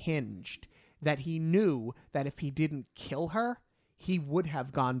unhinged that he knew that if he didn't kill her, he would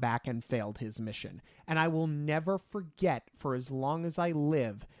have gone back and failed his mission. And I will never forget, for as long as I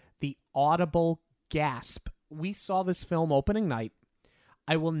live, the audible gasp. We saw this film opening night.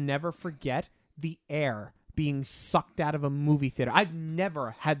 I will never forget the air being sucked out of a movie theater. I've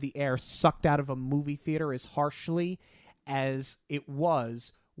never had the air sucked out of a movie theater as harshly as it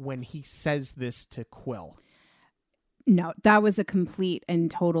was when he says this to Quill. No, that was a complete and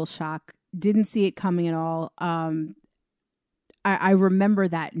total shock. Didn't see it coming at all. I remember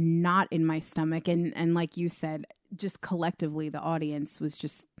that knot in my stomach. And like you said, just collectively, the audience was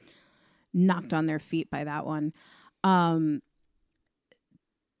just knocked on their feet by that one.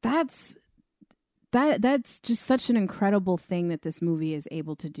 That's just such an incredible thing that this movie is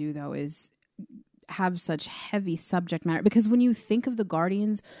able to do, though, is have such heavy subject matter. Because when you think of the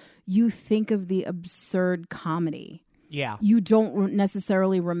Guardians, you think of the absurd comedy. Yeah. You don't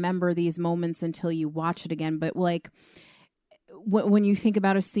necessarily remember these moments until you watch it again. But like when you think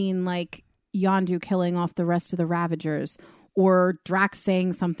about a scene like Yondu killing off the rest of the Ravagers, or Drax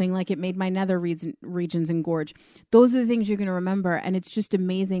saying something like, "It made my nether regions engorge," those are the things you're going to remember. And it's just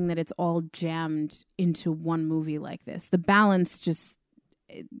amazing that it's all jammed into one movie like this. The balance just,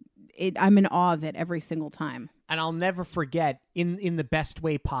 I'm in awe of it every single time. And I'll never forget, in the best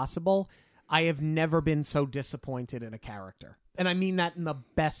way possible, I have never been so disappointed in a character. And I mean that in the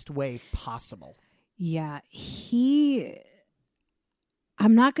best way possible. Yeah,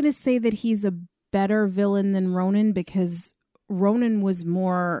 I'm not going to say that he's a better villain than Ronan, because Ronan was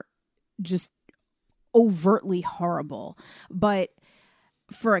more just overtly horrible. But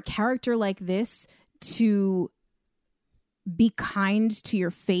for a character like this to be kind to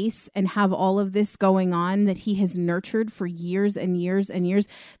your face and have all of this going on that he has nurtured for years and years and years,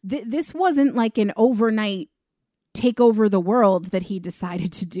 this wasn't like an overnight take over the world that he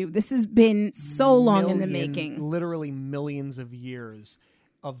decided to do. This has been so long in the making. Literally millions of years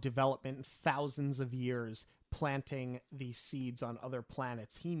of development, thousands of years planting these seeds on other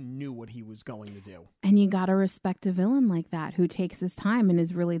planets. He knew what he was going to do. And you gotta respect a villain like that who takes his time and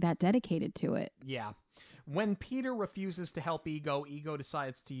is really that dedicated to it. Yeah. When Peter refuses to help Ego, Ego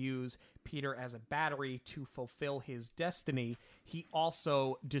decides to use Peter as a battery to fulfill his destiny. He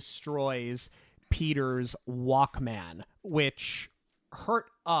also destroys Peter's Walkman, which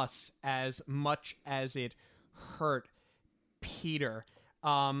hurt us as much as it hurt Peter.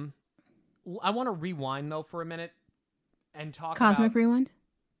 I want to rewind, though, for a minute and talk Cosmic Rewind?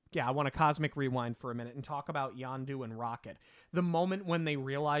 Yeah, I want a cosmic rewind for a minute and talk about Yondu and Rocket. The moment when they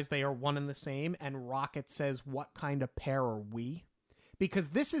realize they are one and the same, and Rocket says, "What kind of pair are we?" Because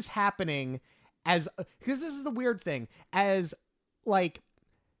this is happening because this is the weird thing. As, like,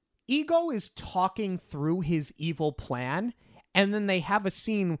 Ego is talking through his evil plan, and then they have a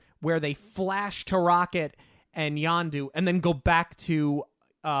scene where they flash to Rocket and Yondu, and then go back to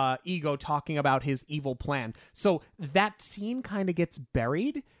Ego talking about his evil plan. So that scene kind of gets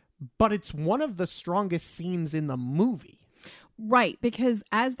buried, but it's one of the strongest scenes in the movie. Right, because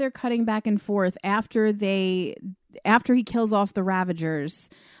as they're cutting back and forth, after he kills off the Ravagers,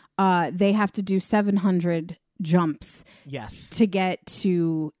 they have to do 700 jumps. Yes. To get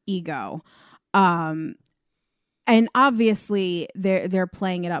to Ego. And obviously they're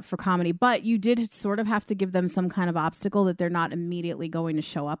playing it up for comedy, but you did sort of have to give them some kind of obstacle that they're not immediately going to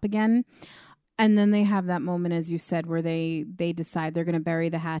show up again. And then they have that moment, as you said, where they decide they're going to bury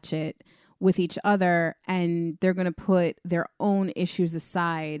the hatchet with each other, and they're going to put their own issues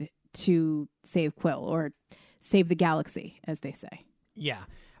aside to save Quill, or save the galaxy, as they say. Yeah.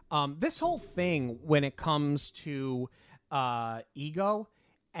 This whole thing, when it comes to Ego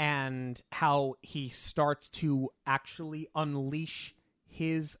and how he starts to actually unleash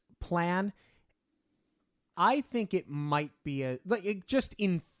his plan, I think it might be just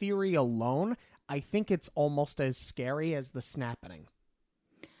in theory alone, I think it's almost as scary as the snapping.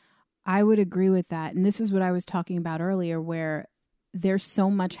 I would agree with that. And this is what I was talking about earlier, where there's so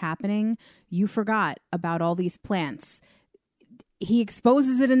much happening. You forgot about all these plants. He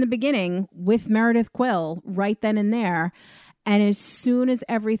exposes it in the beginning with Meredith Quill right then and there. And as soon as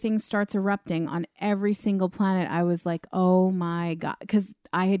everything starts erupting on every single planet, I was like, oh my God, because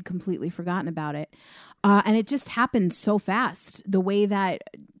I had completely forgotten about it. And it just happened so fast. The way that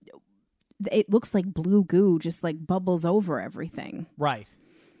it looks like blue goo just like bubbles over everything. Right.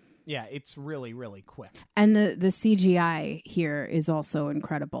 Yeah, it's really, really quick. And the CGI here is also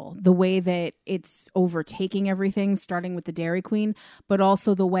incredible. The way that it's overtaking everything, starting with the Dairy Queen, but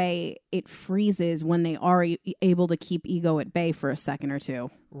also the way it freezes when they are able to keep Ego at bay for a second or two.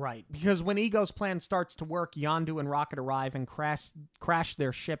 Right, because when Ego's plan starts to work, Yondu and Rocket arrive and crash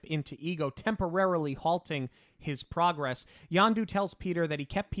their ship into Ego, temporarily halting his progress. Yondu tells Peter that he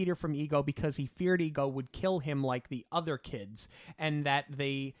kept Peter from Ego because he feared Ego would kill him like the other kids, and that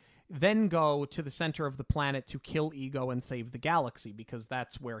they then go to the center of the planet to kill Ego and save the galaxy, because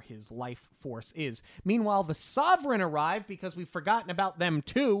that's where his life force is. Meanwhile, the Sovereign arrive, because we've forgotten about them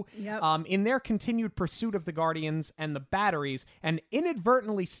too, in their continued pursuit of the Guardians and the batteries, and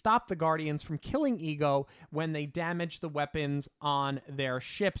inadvertently stop the Guardians from killing Ego when they damage the weapons on their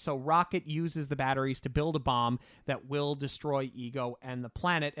ship. So Rocket uses the batteries to build a bomb that will destroy Ego and the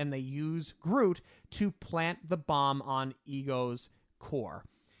planet, and they use Groot to plant the bomb on Ego's core.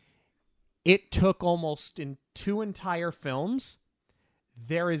 It took almost in 2 entire films.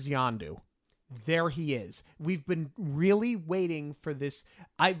 There is Yondu. There he is. We've been really waiting for this.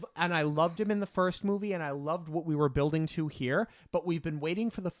 I loved him in the first movie, and I loved what we were building to here, but we've been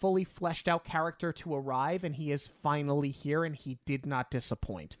waiting for the fully fleshed out character to arrive, and he is finally here, and he did not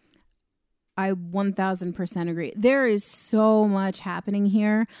disappoint. I 1000% agree. There is so much happening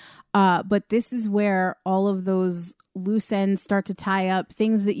here, but this is where all of those loose ends start to tie up.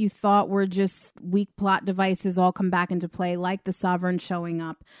 Things that you thought were just weak plot devices all come back into play, like the Sovereign showing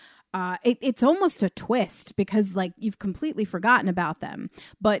up. It's almost a twist, because like you've completely forgotten about them,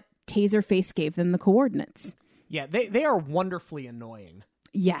 but Taserface gave them the coordinates. Yeah, they are wonderfully annoying.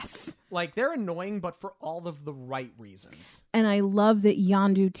 Yes. Like, they're annoying, but for all of the right reasons. And I love that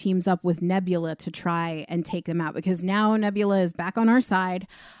Yondu teams up with Nebula to try and take them out, because now Nebula is back on our side.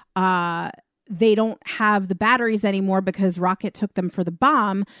 They don't have the batteries anymore because Rocket took them for the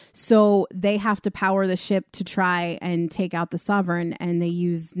bomb. So they have to power the ship to try and take out the Sovereign, and they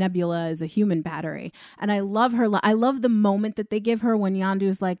use Nebula as a human battery. And I love her. I love the moment that they give her when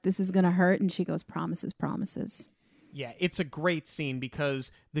Yondu's like, this is going to hurt. And she goes, promises, promises. Yeah, it's a great scene, because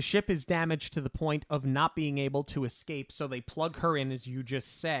the ship is damaged to the point of not being able to escape, so they plug her in, as you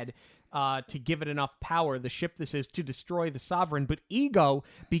just said, to give it enough power, the ship this is, to destroy the Sovereign. But Ego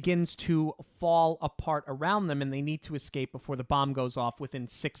begins to fall apart around them, and they need to escape before the bomb goes off within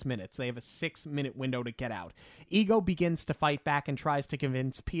 6 minutes. They have a 6-minute window to get out. Ego begins to fight back and tries to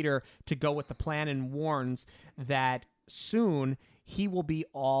convince Peter to go with the plan, and warns that soon he will be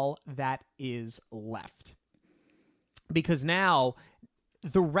all that is left. Because now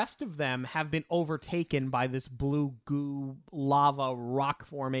the rest of them have been overtaken by this blue goo, lava, rock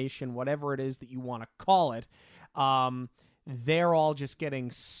formation, whatever it is that you want to call it. They're all just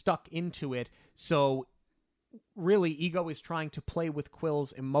getting stuck into it. So really, Ego is trying to play with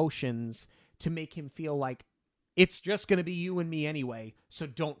Quill's emotions to make him feel like, it's just going to be you and me anyway, so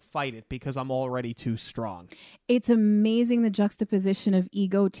don't fight it because I'm already too strong. It's amazing the juxtaposition of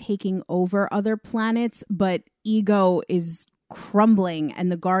Ego taking over other planets, but Ego is crumbling and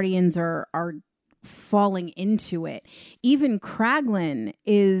the Guardians are falling into it. Even Kraglin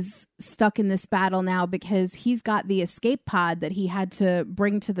is stuck in this battle now because he's got the escape pod that he had to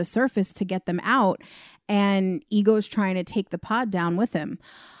bring to the surface to get them out, and Ego's trying to take the pod down with him.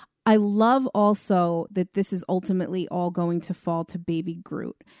 I love also that this is ultimately all going to fall to Baby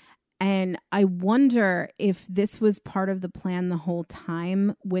Groot. And I wonder if this was part of the plan the whole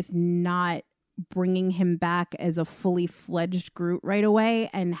time, with not bringing him back as a fully fledged Groot right away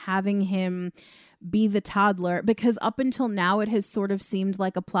and having him be the toddler. Because up until now, it has sort of seemed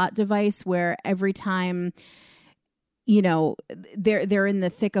like a plot device where every time they're in the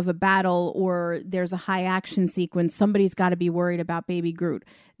thick of a battle or there's a high action sequence, somebody's got to be worried about baby Groot.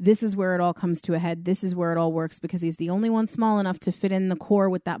 This is where it all comes to a head. This is where it all works because he's the only one small enough to fit in the core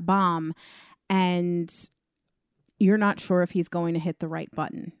with that bomb. And you're not sure if he's going to hit the right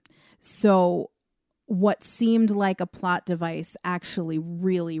button. So what seemed like a plot device actually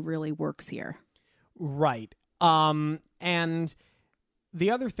really, really works here. Right. And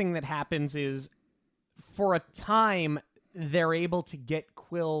the other thing that happens is, for a time, they're able to get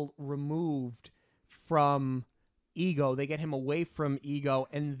Quill removed from Ego. They get him away from Ego,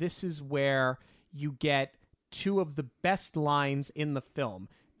 and this is where you get two of the best lines in the film.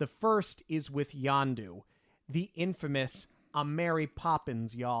 The first is with Yondu, the infamous "I'm Mary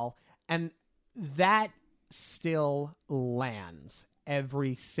Poppins, y'all," and that still lands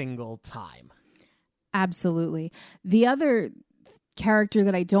every single time. Absolutely. The other character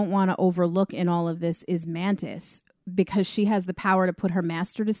that I don't want to overlook in all of this is Mantis, because she has the power to put her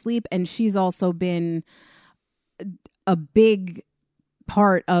master to sleep, and she's also been a big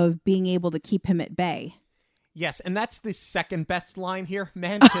part of being able to keep him at bay. Yes, and that's the second best line here.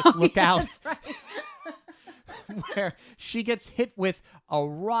 Mantis, look out. That's right. Where she gets hit with a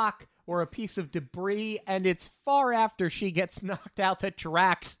rock or a piece of debris, and it's far after she gets knocked out that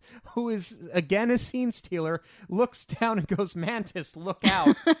Drax, who is, again, a scene stealer, looks down and goes, Mantis, look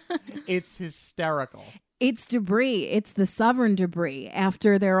out. It's hysterical. It's debris. It's the Sovereign debris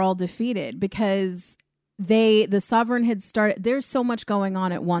after they're all defeated, because the Sovereign had started. There's so much going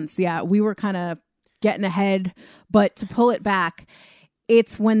on at once. Yeah, we were kind of getting ahead, but to pull it back,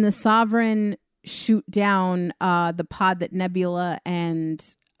 it's when the Sovereign shoot down the pod that Nebula and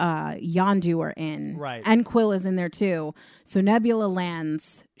Yondu are in. Right. And Quill is in there too. So Nebula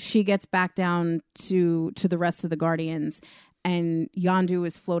lands. She gets back down to the rest of the Guardians, and Yondu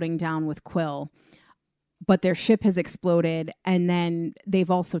is floating down with Quill. But their ship has exploded, and then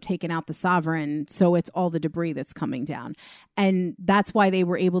they've also taken out the Sovereign, so it's all the debris that's coming down. And that's why they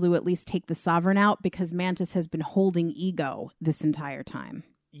were able to at least take the Sovereign out, because Mantis has been holding Ego this entire time.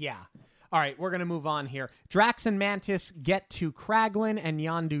 Yeah. All right, we're going to move on here. Drax and Mantis get to Kraglin and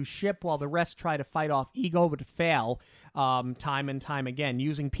Yondu's ship while the rest try to fight off Ego, but fail time and time again.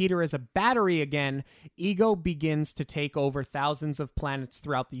 Using Peter as a battery again, Ego begins to take over thousands of planets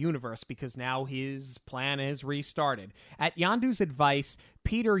throughout the universe because now his plan is restarted. At Yondu's advice,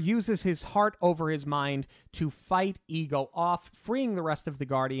 Peter uses his heart over his mind to fight Ego off, freeing the rest of the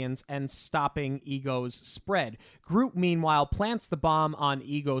Guardians and stopping Ego's spread. Groot, meanwhile, plants the bomb on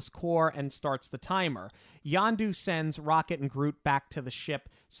Ego's core and starts the timer. Yondu sends Rocket and Groot back to the ship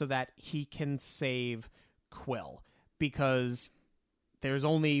so that he can save Quill, because there's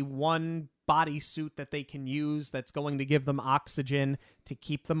only one bodysuit that they can use that's going to give them oxygen to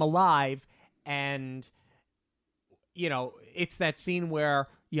keep them alive. And it's that scene where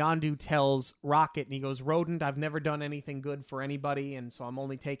Yondu tells Rocket, and he goes, Rodent, I've never done anything good for anybody, and so I'm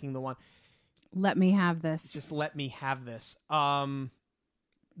only taking the one. Let me have this. Just let me have this. The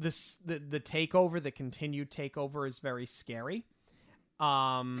takeover, the continued takeover, is very scary.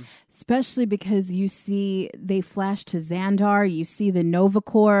 Especially because they flash to Xandar, you see the Nova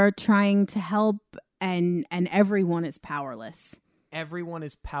Corps trying to help, and everyone is powerless. Everyone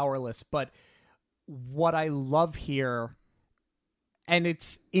is powerless, but what I love here, and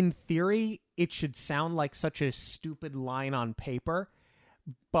it's, in theory, it should sound like such a stupid line on paper,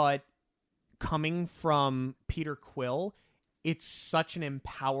 but coming from Peter Quill, it's such an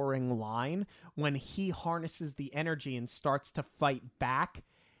empowering line. When he harnesses the energy and starts to fight back,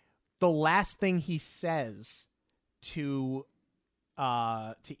 the last thing he says to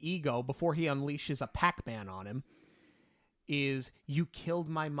Ego before he unleashes a Pac-Man on him is, you killed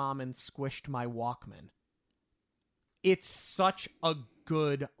my mom and squished my Walkman. It's such a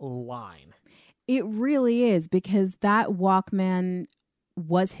good line. It really is, because that Walkman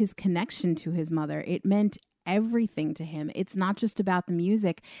was his connection to his mother. It meant everything to him. It's not just about the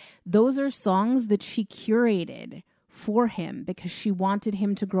music. Those are songs that she curated for him because she wanted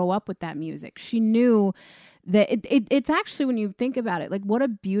him to grow up with that music. She knew that it's actually, when you think about it, like, what a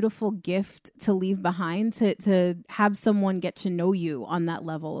beautiful gift to leave behind, to have someone get to know you on that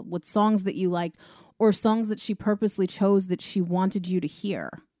level with songs that you like, or songs that she purposely chose that she wanted you to hear.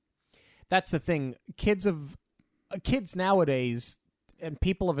 That's the thing. Kids nowadays and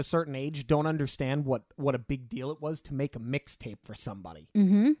people of a certain age don't understand what a big deal it was to make a mixtape for somebody.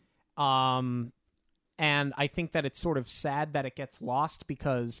 Mm-hmm. And I think that it's sort of sad that it gets lost,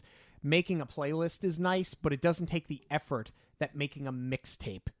 because making a playlist is nice, but it doesn't take the effort that making a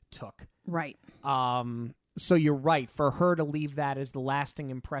mixtape took. Right. So you're right, for her to leave that as the lasting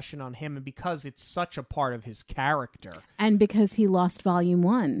impression on him, and because it's such a part of his character. And because he lost Volume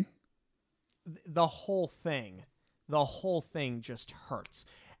 1. The whole thing just hurts.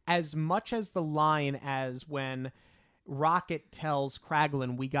 As much as the line as when Rocket tells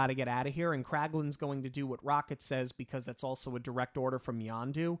Kraglin, we got to get out of here, and Kraglin's going to do what Rocket says because that's also a direct order from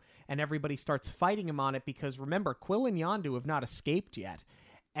Yondu, and everybody starts fighting him on it because, remember, Quill and Yondu have not escaped yet,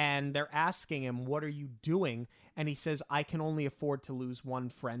 and they're asking him, what are you doing? And he says, I can only afford to lose one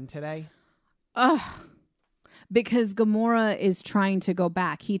friend today. Ugh. Because Gamora is trying to go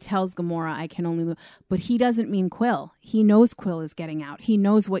back. He tells Gamora, I can only lose. But he doesn't mean Quill. He knows Quill is getting out. He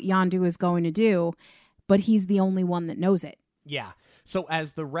knows what Yondu is going to do, but he's the only one that knows it. Yeah. So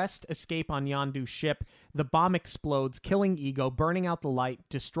as the rest escape on Yondu's ship, the bomb explodes, killing Ego, burning out the light,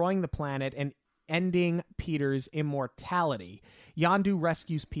 destroying the planet, and ending Peter's immortality. Yondu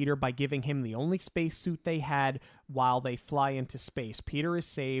rescues Peter by giving him the only spacesuit they had while they fly into space. Peter is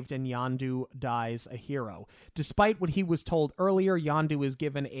saved and Yondu dies a hero. Despite what he was told earlier, Yondu is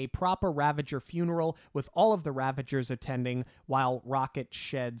given a proper Ravager funeral with all of the Ravagers attending while Rocket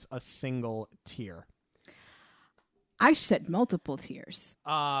sheds a single tear. I shed multiple tears.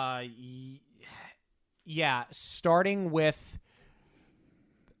 Yeah, starting with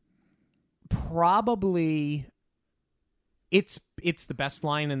probably it's the best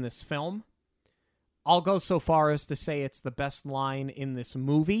line in this film. I'll go so far as to say it's the best line in this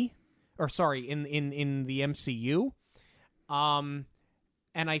movie, or sorry, in the MCU. And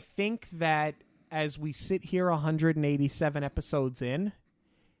I think that as we sit here 187 episodes in,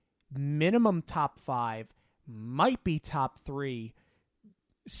 minimum top 5, might be top 3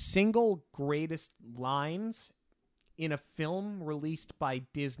 single greatest lines in a film released by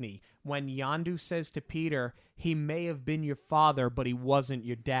Disney, when Yondu says to Peter, he may have been your father, but he wasn't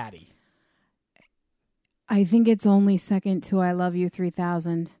your daddy. I think it's only second to I Love You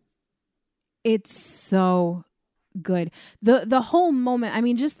 3000. It's so good. The whole moment, I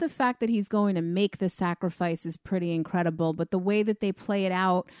mean, just the fact that he's going to make the sacrifice is pretty incredible, but the way that they play it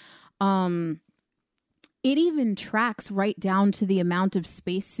out, it even tracks right down to the amount of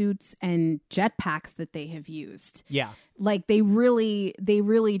spacesuits and jetpacks that they have used. Yeah. Like they really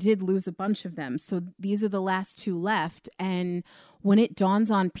did lose a bunch of them. So these are the last 2 left. And when it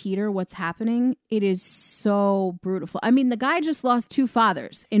dawns on Peter what's happening, it is so brutal. I mean, the guy just lost 2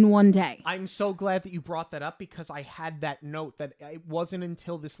 fathers in one day. I'm so glad that you brought that up, because I had that note that it wasn't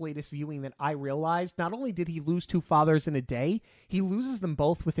until this latest viewing that I realized not only did he lose 2 fathers in a day, he loses them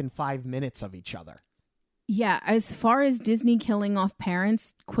both within 5 minutes of each other. Yeah, as far as Disney killing off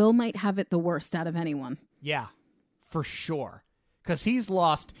parents, Quill might have it the worst out of anyone. Yeah, for sure. Because he's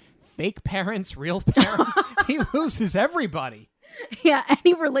lost fake parents, real parents. He loses everybody. Yeah,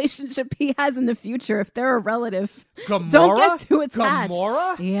 any relationship he has in the future, if they're a relative, Gamora? don't get too attached.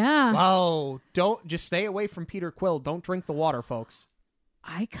 Gamora? Yeah. Oh, don't just stay away from Peter Quill. Don't drink the water, folks.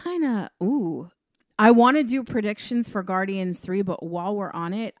 I want to do predictions for Guardians 3, but while we're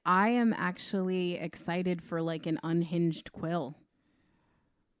on it, I am actually excited for like an unhinged Quill.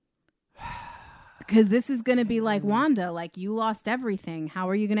 Because this is going to be like Wanda, like you lost everything. How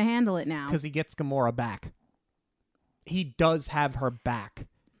are you going to handle it now? Because he gets Gamora back. He does have her back.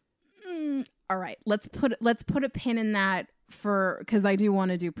 All right, let's put a pin in that because I do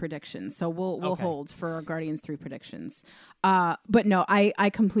want to do predictions. So we'll Okay. hold for our Guardians 3 predictions. But no, I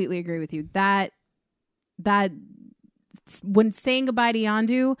completely agree with you. That when saying goodbye to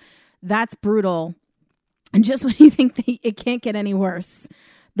Yondu, that's brutal. And just when you think that it can't get any worse,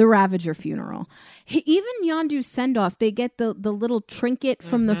 the Ravager funeral. Even Yondu's send-off, they get the little trinket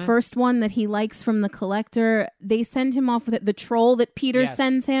from the first one that he likes from the Collector. They send him off with it. The troll that Peter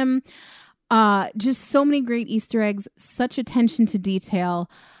sends him. Just so many great Easter eggs, such attention to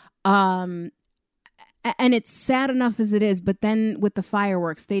detail. And it's sad enough as it is, but then with the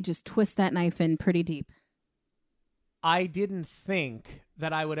fireworks, they just twist that knife in pretty deep. I didn't think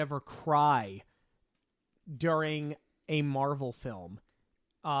that I would ever cry during a Marvel film.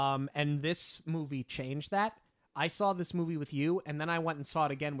 And this movie changed that. I saw this movie with you, and then I went and saw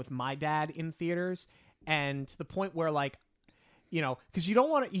it again with my dad in theaters. And to the point where, like, you know, because you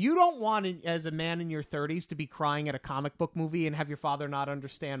don't want as a man in your 30s to be crying at a comic book movie and have your father not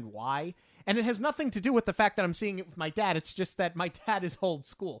understand why. And it has nothing to do with the fact that I'm seeing it with my dad. It's just that my dad is old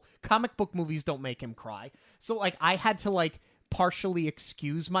school. Comic book movies don't make him cry. So, like, I had to, like, partially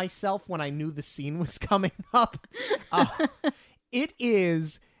excuse myself when I knew the scene was coming up. It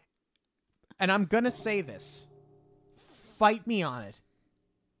is, and I'm going to say this, fight me on it.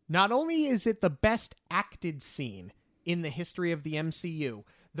 Not only is it the best acted scene in the history of the MCU,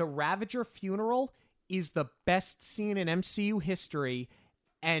 the Ravager funeral is the best scene in MCU history,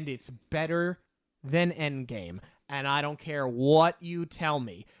 and it's better than Endgame. And I don't care what you tell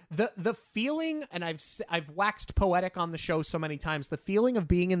me. The feeling, and I've waxed poetic on the show so many times, the feeling of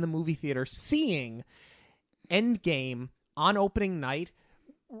being in the movie theater, seeing Endgame on opening night,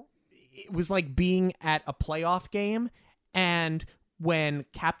 it was like being at a playoff game, and when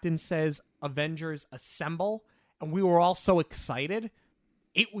Captain says Avengers Assemble, and we were all so excited,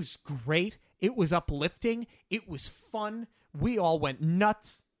 it was great. It was uplifting. It was fun. We all went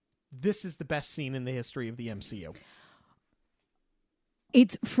nuts. This is the best scene in the history of the MCU.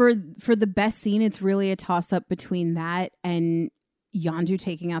 It's for the best scene, it's really a toss-up between that and Yondu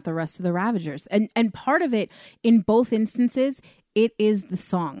taking out the rest of the Ravagers. And part of it, in both instances, it is the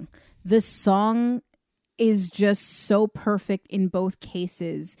song. The song is just so perfect in both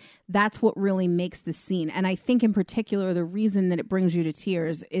cases. That's what really makes the scene. And I think in particular, the reason that it brings you to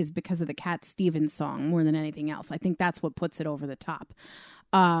tears is because of the Cat Stevens song more than anything else. I think that's what puts it over the top.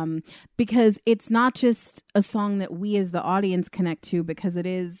 Because it's not just a song that we as the audience connect to, because it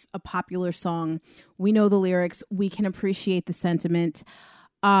is a popular song. We know the lyrics. We can appreciate the sentiment.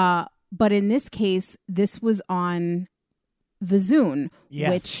 But in this case, this was on the Zune,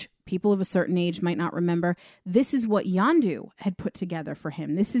 which people of a certain age might not remember. This is what Yondu had put together for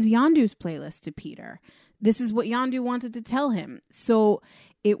him. This is Yondu's playlist to Peter. This is what Yondu wanted to tell him. So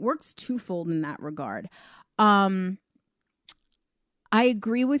it works twofold in that regard. I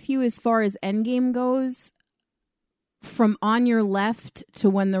agree with you as far as Endgame goes. From On Your Left to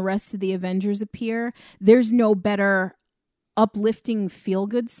when the rest of the Avengers appear, there's no better uplifting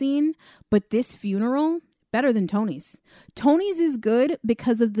feel-good scene. But this funeral, better than Tony's. Tony's is good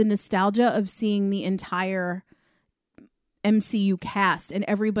because of the nostalgia of seeing the entire MCU cast and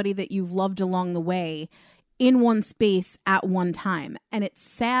everybody that you've loved along the way in one space at one time. And it's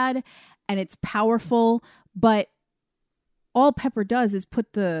sad and it's powerful, but all Pepper does is put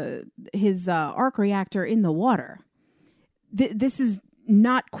his arc reactor in the water. This is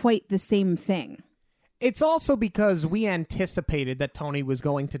not quite the same thing. It's also because we anticipated that Tony was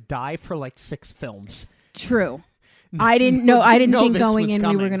going to die for like 6 films. True. I didn't think going in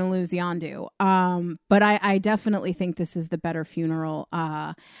coming. We were going to lose Yondu. But I definitely think this is the better funeral.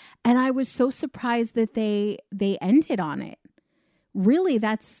 And I was so surprised that they ended on it. Really,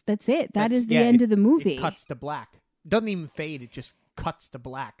 that's it. That is the end of the movie. It cuts to black. Doesn't even fade. It just cuts to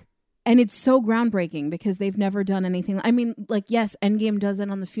black. And it's so groundbreaking because they've never done anything. I mean, like, yes, Endgame does it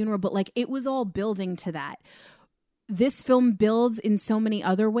on the funeral, but like it was all building to that. This film builds in so many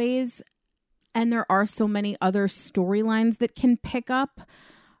other ways, and there are so many other storylines that can pick up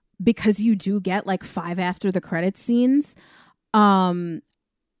because you do get like 5 after the credits scenes.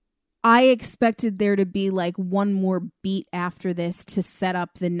 I expected there to be like one more beat after this to set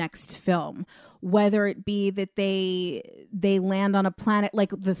up the next film, whether it be that they land on a planet like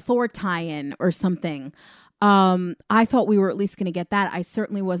the Thor tie-in or something. I thought we were at least going to get that. I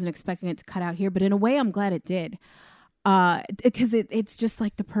certainly wasn't expecting it to cut out here, but in a way, I'm glad it did, because it's just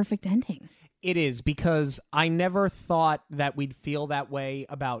like the perfect ending. It is, because I never thought that we'd feel that way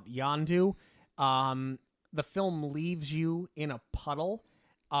about Yondu. The film leaves you in a puddle.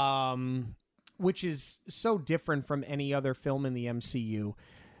 Which is so different from any other film in the MCU.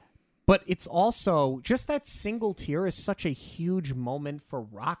 But it's also, just that single tear is such a huge moment for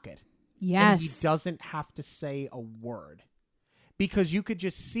Rocket. Yes. And he doesn't have to say a word. Because you could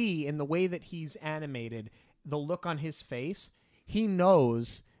just see in the way that he's animated, the look on his face, he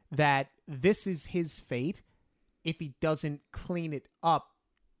knows that this is his fate if he doesn't clean it up.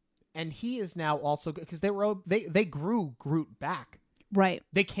 And he is now also, because they grew Groot back. Right.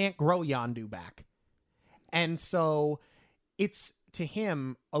 They can't grow Yondu back. And so it's, to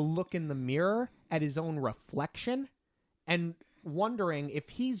him, a look in the mirror at his own reflection and wondering if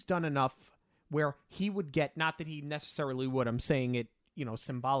he's done enough where he would get, not that he necessarily would, I'm saying it,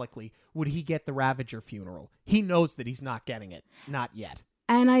 symbolically, would he get the Ravager funeral? He knows that he's not getting it. Not yet.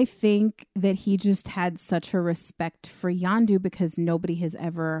 And I think that he just had such a respect for Yondu because nobody has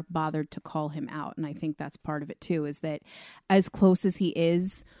ever bothered to call him out. And I think that's part of it too, is that as close as he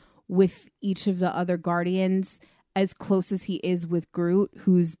is with each of the other Guardians, as close as he is with Groot,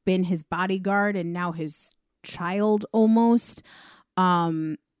 who's been his bodyguard and now his child almost,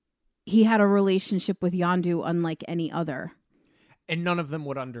 he had a relationship with Yondu unlike any other. And none of them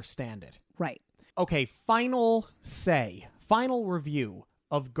would understand it. Right. Okay, final review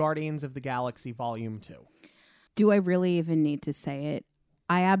of Guardians of the Galaxy Volume 2. Do I really even need to say it?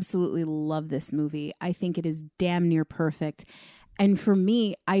 I absolutely love this movie. I think it is damn near perfect. And for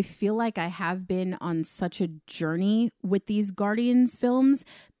me, I feel like I have been on such a journey with these Guardians films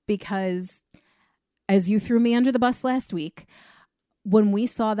because as you threw me under the bus last week, when we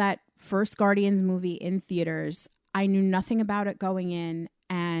saw that first Guardians movie in theaters, I knew nothing about it going in.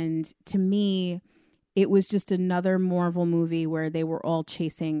 And to me, it was just another Marvel movie where they were all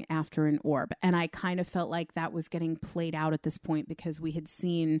chasing after an orb. And I kind of felt like that was getting played out at this point because we had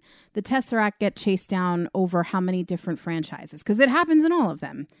seen the Tesseract get chased down over how many different franchises. Because it happens in all of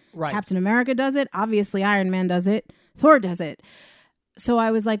them. Right. Captain America does it. Obviously, Iron Man does it. Thor does it. So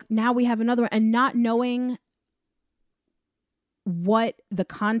I was like, now we have another one. And not knowing what the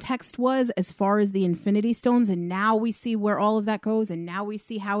context was as far as the Infinity Stones. And now we see where all of that goes. And now we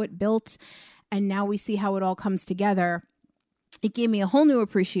see how it built. And now we see how it all comes together. It gave me a whole new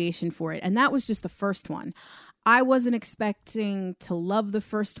appreciation for it. And that was just the first one. I wasn't expecting to love the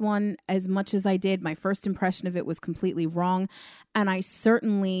first one as much as I did. My first impression of it was completely wrong. And I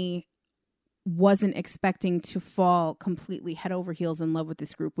certainly wasn't expecting to fall completely head over heels in love with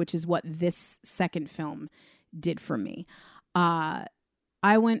this group, which is what this second film did for me. I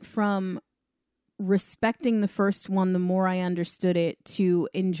went from respecting the first one the more I understood it to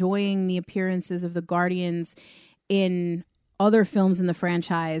enjoying the appearances of the Guardians in other films in the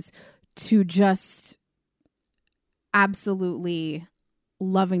franchise to just absolutely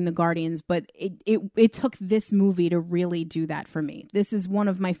loving the Guardians. But it took this movie to really do that for me. This is one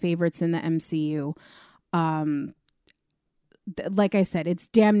of my favorites in the MCU. Like I said, it's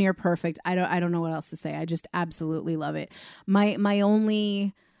damn near perfect. I don't know what else to say. I just absolutely love it. My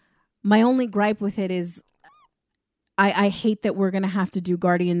only gripe with it is I hate that we're going to have to do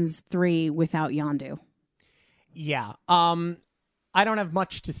Guardians 3 without Yondu. Yeah. I don't have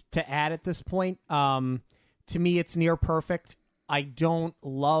much to add at this point. To me, it's near perfect. I don't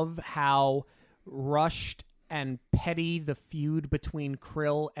love how rushed and petty the feud between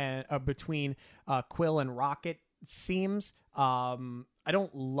Quill and Rocket seems. I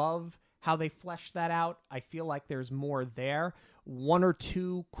don't love how they flesh that out. I feel like there's more there. One or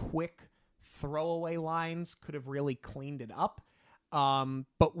two quick throwaway lines could have really cleaned it up.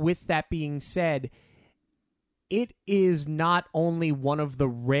 But with that being said, it is not only one of the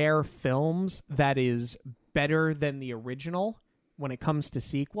rare films that is better than the original when it comes to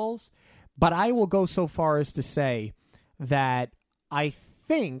sequels, but I will go so far as to say that I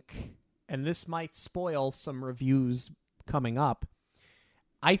think, and this might spoil some reviews coming up,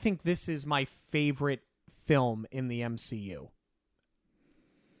 I think this is my favorite film in the MCU.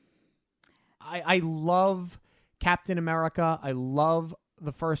 I love Captain America. I love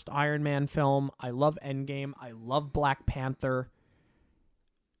the first Iron Man film. I love Endgame. I love Black Panther.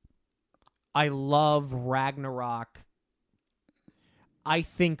 I love Ragnarok. I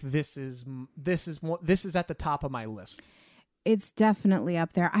think this is at the top of my list. It's definitely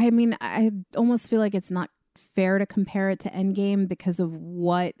up there. I mean, I almost feel like it's not fair to compare it to Endgame because of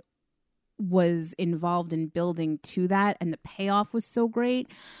what was involved in building to that, and the payoff was so great.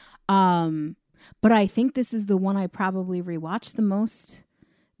 But I think this is the one I probably rewatched the most,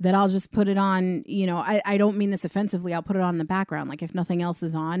 that I'll just put it on, I don't mean this offensively. I'll put it on in the background. Like if nothing else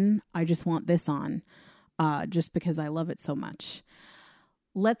is on, I just want this on, just because I love it so much.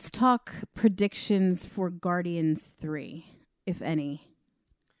 Let's talk predictions for Guardians 3, if any.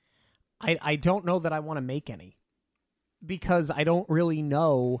 I don't know that I want to make any because I don't really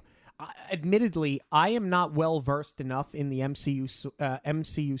know. Admittedly, I am not well versed enough in the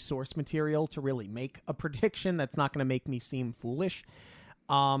MCU source material to really make a prediction that's not going to make me seem foolish.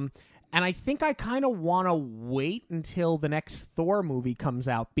 And I think I kind of want to wait until the next Thor movie comes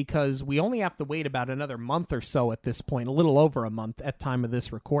out because we only have to wait about another month or so at this point, a little over a month at time of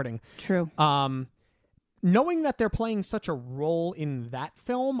this recording. True. Knowing that they're playing such a role in that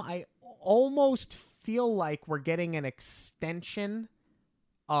film, I almost feel like we're getting an extension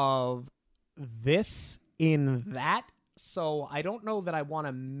of this in that. So I don't know that I want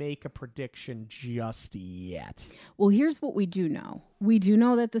to make a prediction just yet. Well, here's what we do know. We do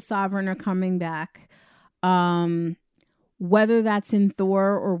know that the Sovereign are coming back. Whether that's in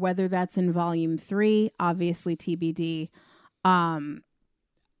Thor or whether that's in Volume 3, obviously TBD.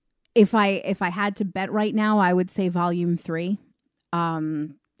 If I had to bet right now, I would say Volume 3.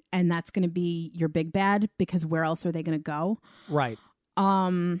 And that's going to be your big bad because where else are they going to go? Right.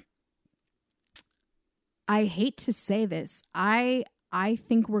 I hate to say this. I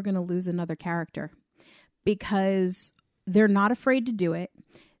think we're going to lose another character because they're not afraid to do it.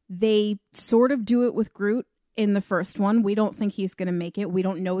 They sort of do it with Groot in the first one. We don't think he's going to make it. We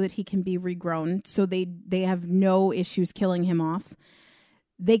don't know that he can be regrown. So they have no issues killing him off.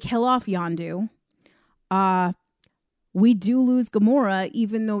 They kill off Yondu. we do lose Gamora,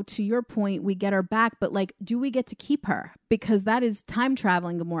 even though, to your point, we get her back. But like, do we get to keep her? Because that is time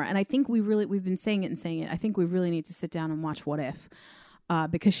traveling Gamora. And I think we've been saying it. I think we really need to sit down and watch What If,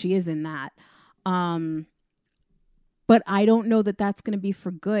 because she is in that. But I don't know that that's going to be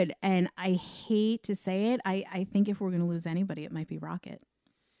for good. And I hate to say it. I think if we're going to lose anybody, it might be Rocket.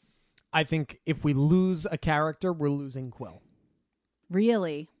 I think if we lose a character, we're losing Quill.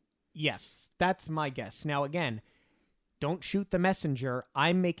 Really? Yes, that's my guess. Now, again, don't shoot the messenger.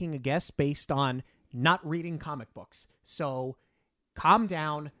 I'm making a guess based on not reading comic books. So calm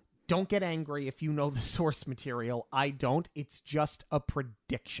down. Don't get angry if you know the source material. I don't. It's just a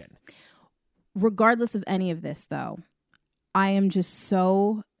prediction. Regardless of any of this, though, I am just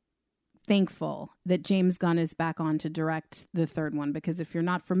so thankful that James Gunn is back on to direct the third one, because if you're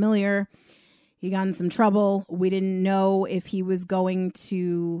not familiar, he got in some trouble. We didn't know if he was going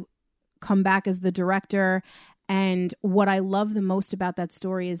to come back as the director. And what I love the most about that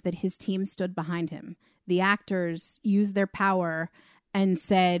story is that his team stood behind him. The actors used their power and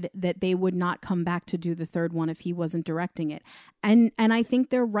said that they would not come back to do the third one if he wasn't directing it. And I think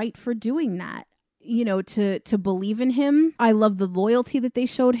they're right for doing that, you know, to believe in him. I love the loyalty that they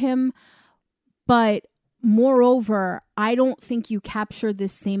showed him. But moreover, I don't think you capture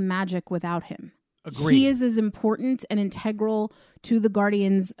this same magic without him. Agreed. He is as important and integral to the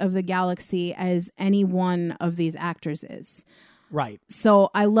Guardians of the Galaxy as any one of these actors is. Right.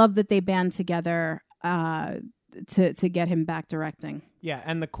 So I love that they band together to get him back directing. Yeah,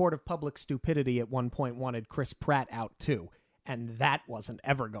 and the Court of Public Stupidity at one point wanted Chris Pratt out too, and that wasn't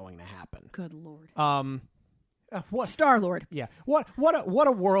ever going to happen. Good Lord. What Star-Lord. Yeah. What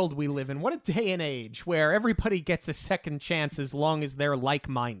a world we live in. What a day and age where everybody gets a second chance as long as they're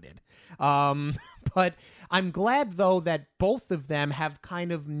like-minded. But I'm glad, though, that both of them have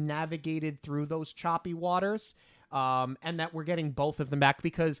kind of navigated through those choppy waters, and that we're getting both of them back,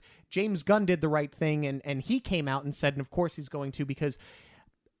 because James Gunn did the right thing, and he came out and said, and of course he's going to, because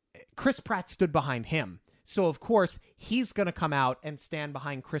Chris Pratt stood behind him. So, of course, he's going to come out and stand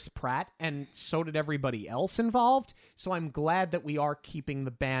behind Chris Pratt, and so did everybody else involved. So I'm glad that we are keeping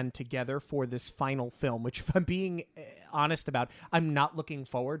the band together for this final film, which, if I'm being honest about, I'm not looking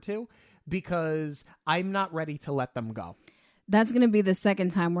forward to, because I'm not ready to let them go. That's going to be the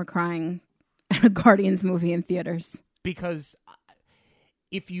second time we're crying at a Guardians movie in theaters. Because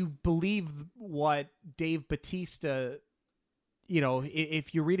if you believe what Dave Bautista, you know,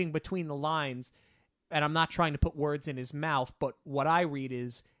 if you're reading between the lines, and I'm not trying to put words in his mouth, but what I read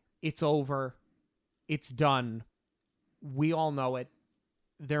is, it's over, it's done, we all know it,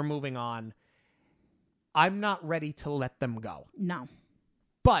 they're moving on. I'm not ready to let them go. No.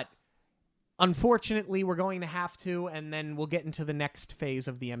 But unfortunately, we're going to have to, and then we'll get into the next phase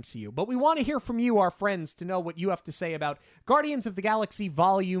of the MCU. But we want to hear from you, our friends, to know what you have to say about Guardians of the Galaxy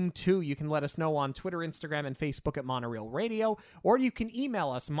Volume 2. You can let us know on Twitter, Instagram, and Facebook at Monorail Radio, or you can email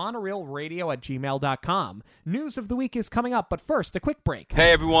us, monorailradio@gmail.com. News of the week is coming up, but first, a quick break.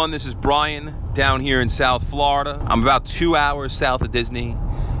 Hey everyone, this is Brian down here in South Florida. I'm about 2 hours south of Disney,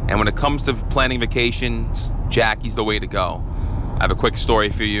 and when it comes to planning vacations, Jackie's the way to go. I have a quick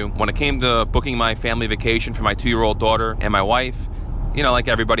story for you. When it came to booking my family vacation for my 2-year-old daughter and my wife, you know, like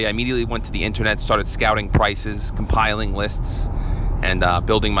everybody, I immediately went to the internet, started scouting prices, compiling lists, and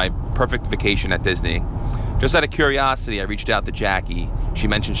building my perfect vacation at Disney. Just out of curiosity, I reached out to Jackie. She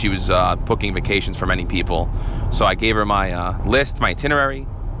mentioned she was booking vacations for many people. So I gave her my list, my itinerary.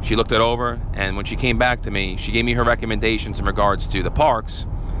 She looked it over, and when she came back to me, she gave me her recommendations in regards to the parks.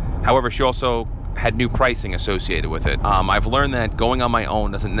 However, she also had new pricing associated with it. I've learned that going on my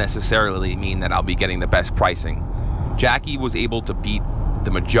own doesn't necessarily mean that I'll be getting the best pricing. Jackie was able to beat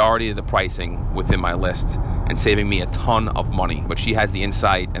the majority of the pricing within my list and saving me a ton of money, but she has the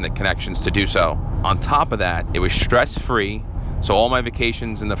insight and the connections to do so. On top of that, it was stress-free, so all my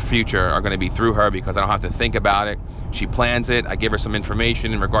vacations in the future are going to be through her because I don't have to think about it. She plans it. I give her some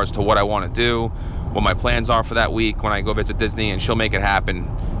information in regards to what I want to do, what my plans are for that week when I go visit Disney, and she'll make it happen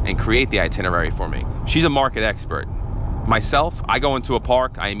and create the itinerary for me. She's a market expert. Myself, I go into a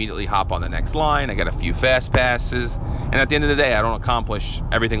park, I immediately hop on the next line, I get a few fast passes, and at the end of the day, I don't accomplish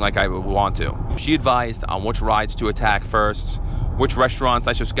everything like I would want to. She advised on which rides to attack first, which restaurants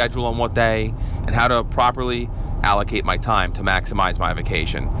I should schedule on what day, and how to properly allocate my time to maximize my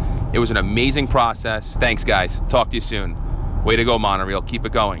vacation. It was an amazing process. Thanks, guys. Talk to you soon. Way to go, Monorail. Keep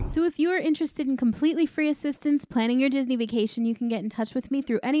it going. So if you are interested in completely free assistance planning your Disney vacation, you can get in touch with me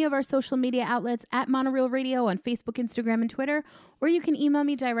through any of our social media outlets at Monorail Radio on Facebook, Instagram, and Twitter, or you can email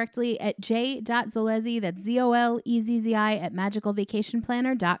me directly at j.zolezzi, that's Zolezzi, at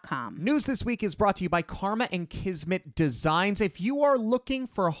magicalvacationplanner.com. News this week is brought to you by Karma and Kismet Designs. If you are looking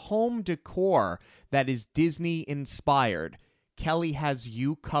for home decor that is Disney-inspired, Kelly has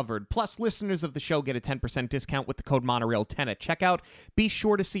you covered. Plus, listeners of the show get a 10% discount with the code Monorail10 at checkout. Be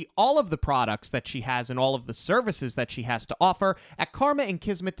sure to see all of the products that she has and all of the services that she has to offer at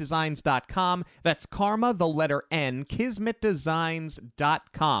karmaandkismetdesigns.com. That's Karma, the letter N,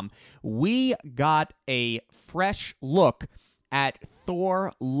 kismetdesigns.com. We got a fresh look at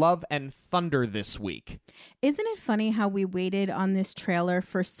Thor Love and Thunder this week. Isn't it funny how we waited on this trailer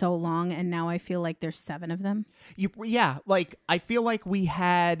for so long and now I feel like there's 7 of them? I feel like we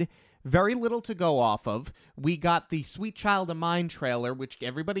had very little to go off of. We got the Sweet Child of Mine trailer, which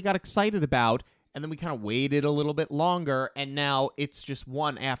everybody got excited about, and then we kind of waited a little bit longer, and now it's just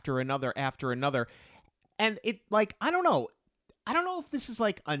one after another after another. And it, I don't know if this is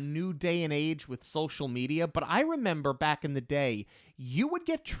like a new day and age with social media, but I remember back in the day, you would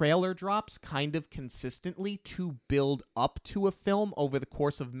get trailer drops kind of consistently to build up to a film over the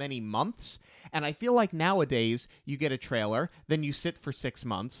course of many months. And I feel like nowadays you get a trailer, then you sit for 6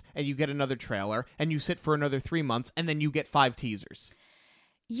 months, and you get another trailer, and you sit for another 3 months, and then you get 5 teasers.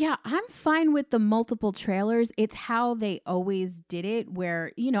 Yeah, I'm fine with the multiple trailers. It's how they always did it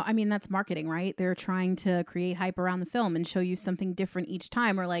where, that's marketing, right? They're trying to create hype around the film and show you something different each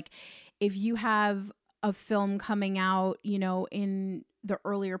time. Or like if you have a film coming out, in the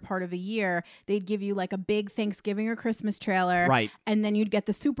earlier part of a year, they'd give you like a big Thanksgiving or Christmas trailer. Right. And then you'd get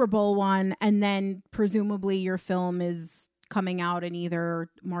the Super Bowl one. And then presumably your film is coming out in either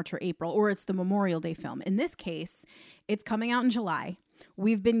March or April, or it's the Memorial Day film. In this case, it's coming out in July.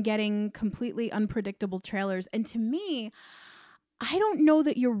 We've been getting completely unpredictable trailers. And to me, I don't know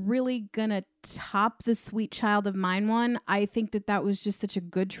that you're really going to top the Sweet Child of Mine one. I think that was just such a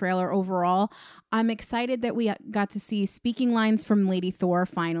good trailer overall. I'm excited that we got to see speaking lines from Lady Thor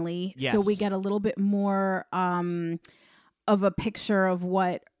finally. Yes. So we get a little bit more of a picture of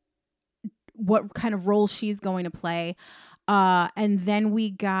what kind of role she's going to play. And then we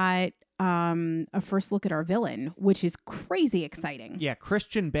got a first look at our villain, which is crazy exciting. Yeah,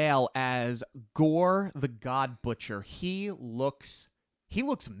 Christian Bale as Gore the God Butcher. He looks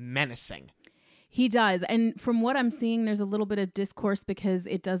menacing. He does. And from what I'm seeing, there's a little bit of discourse because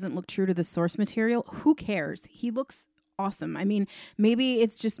it doesn't look true to the source material. Who cares? He looks awesome. I mean, maybe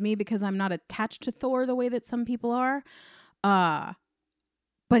it's just me because I'm not attached to Thor the way that some people are. But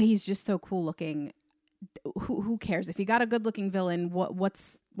he's just so cool looking. Who cares? If you got a good looking villain,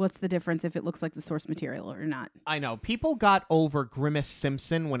 what's the difference if it looks like the source material or not? I know. People got over Grimace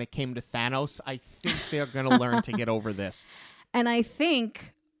Simpson when it came to Thanos. I think they're going to learn to get over this. And I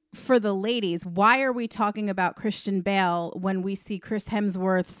think for the ladies, why are we talking about Christian Bale when we see Chris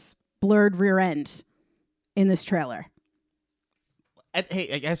Hemsworth's blurred rear end in this trailer? Hey,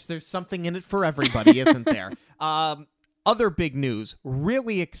 I guess there's something in it for everybody, isn't there? Other big news,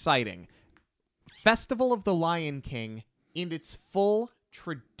 really exciting. Festival of the Lion King, in its full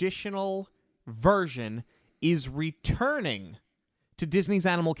traditional version, is returning to Disney's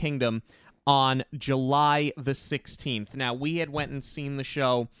Animal Kingdom on July the 16th. Now, we had went and seen the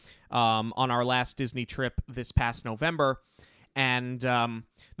show on our last Disney trip this past November, and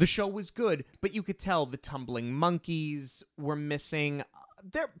the show was good, but you could tell the tumbling monkeys were missing.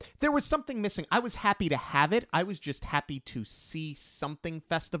 There was something missing. I was happy to have it. I was just happy to see something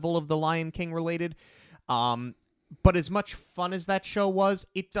Festival of the Lion King related. But as much fun as that show was,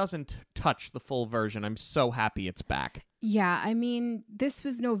 it doesn't touch the full version. I'm so happy it's back. Yeah, I mean, this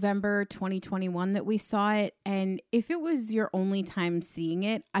was November 2021 that we saw it. And if it was your only time seeing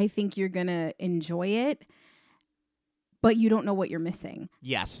it, I think you're going to enjoy it. But you don't know what you're missing.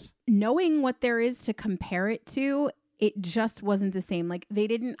 Yes. Knowing what there is to compare it to, it just wasn't the same. Like, they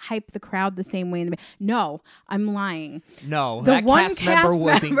didn't hype the crowd the same way. No, I'm lying. No, the that one cast member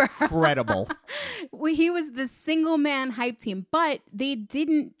was member incredible. Well, he was the single man hype team, but they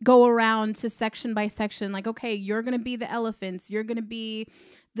didn't go around to section by section. Like, okay, you're going to be the elephants. You're going to be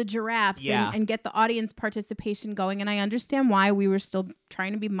the giraffes and get the audience participation going. And I understand why. We were still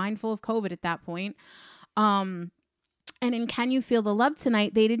trying to be mindful of COVID at that point. And in Can You Feel the Love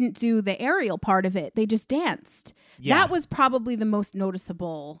Tonight, they didn't do the aerial part of it. They just danced. Yeah. That was probably the most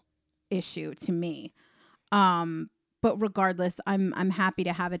noticeable issue to me. But regardless, I'm happy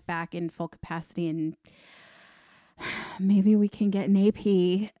to have it back in full capacity. And Maybe we can get an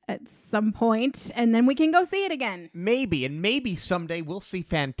AP at some point, and then we can go see it again. Maybe, and maybe someday we'll see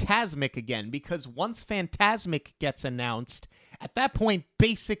Fantasmic again, because once Fantasmic gets announced, at that point,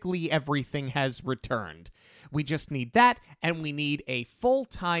 basically everything has returned. We just need that, and we need a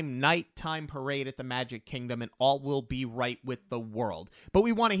full-time nighttime parade at the Magic Kingdom, and all will be right with the world. But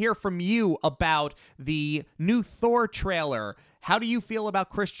we want to hear from you about the new Thor trailer. How do you feel about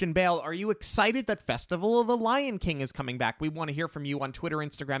Christian Bale? Are you excited that Festival of the Lion King is coming back? We want to hear from you on Twitter,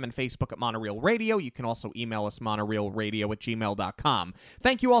 Instagram, and Facebook at Monorail Radio. You can also email us monorailradio@gmail.com.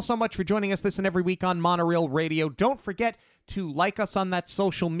 Thank you all so much for joining us this and every week on Monorail Radio. Don't forget to like us on that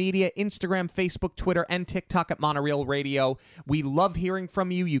social media, Instagram, Facebook, Twitter, and TikTok at Monorail Radio. We love hearing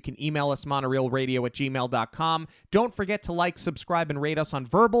from you. You can email us monorailradio@gmail.com. Don't forget to like, subscribe, and rate us on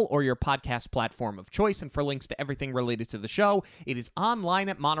Verbal or your podcast platform of choice. And for links to everything related to the show, it is online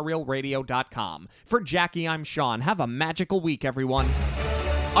at monorailradio.com. For Jackie, I'm Sean. Have a magical week, everyone.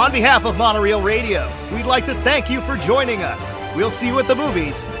 On behalf of Monorail Radio, we'd like to thank you for joining us. We'll see you at the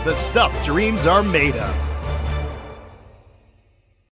movies, the stuff dreams are made of.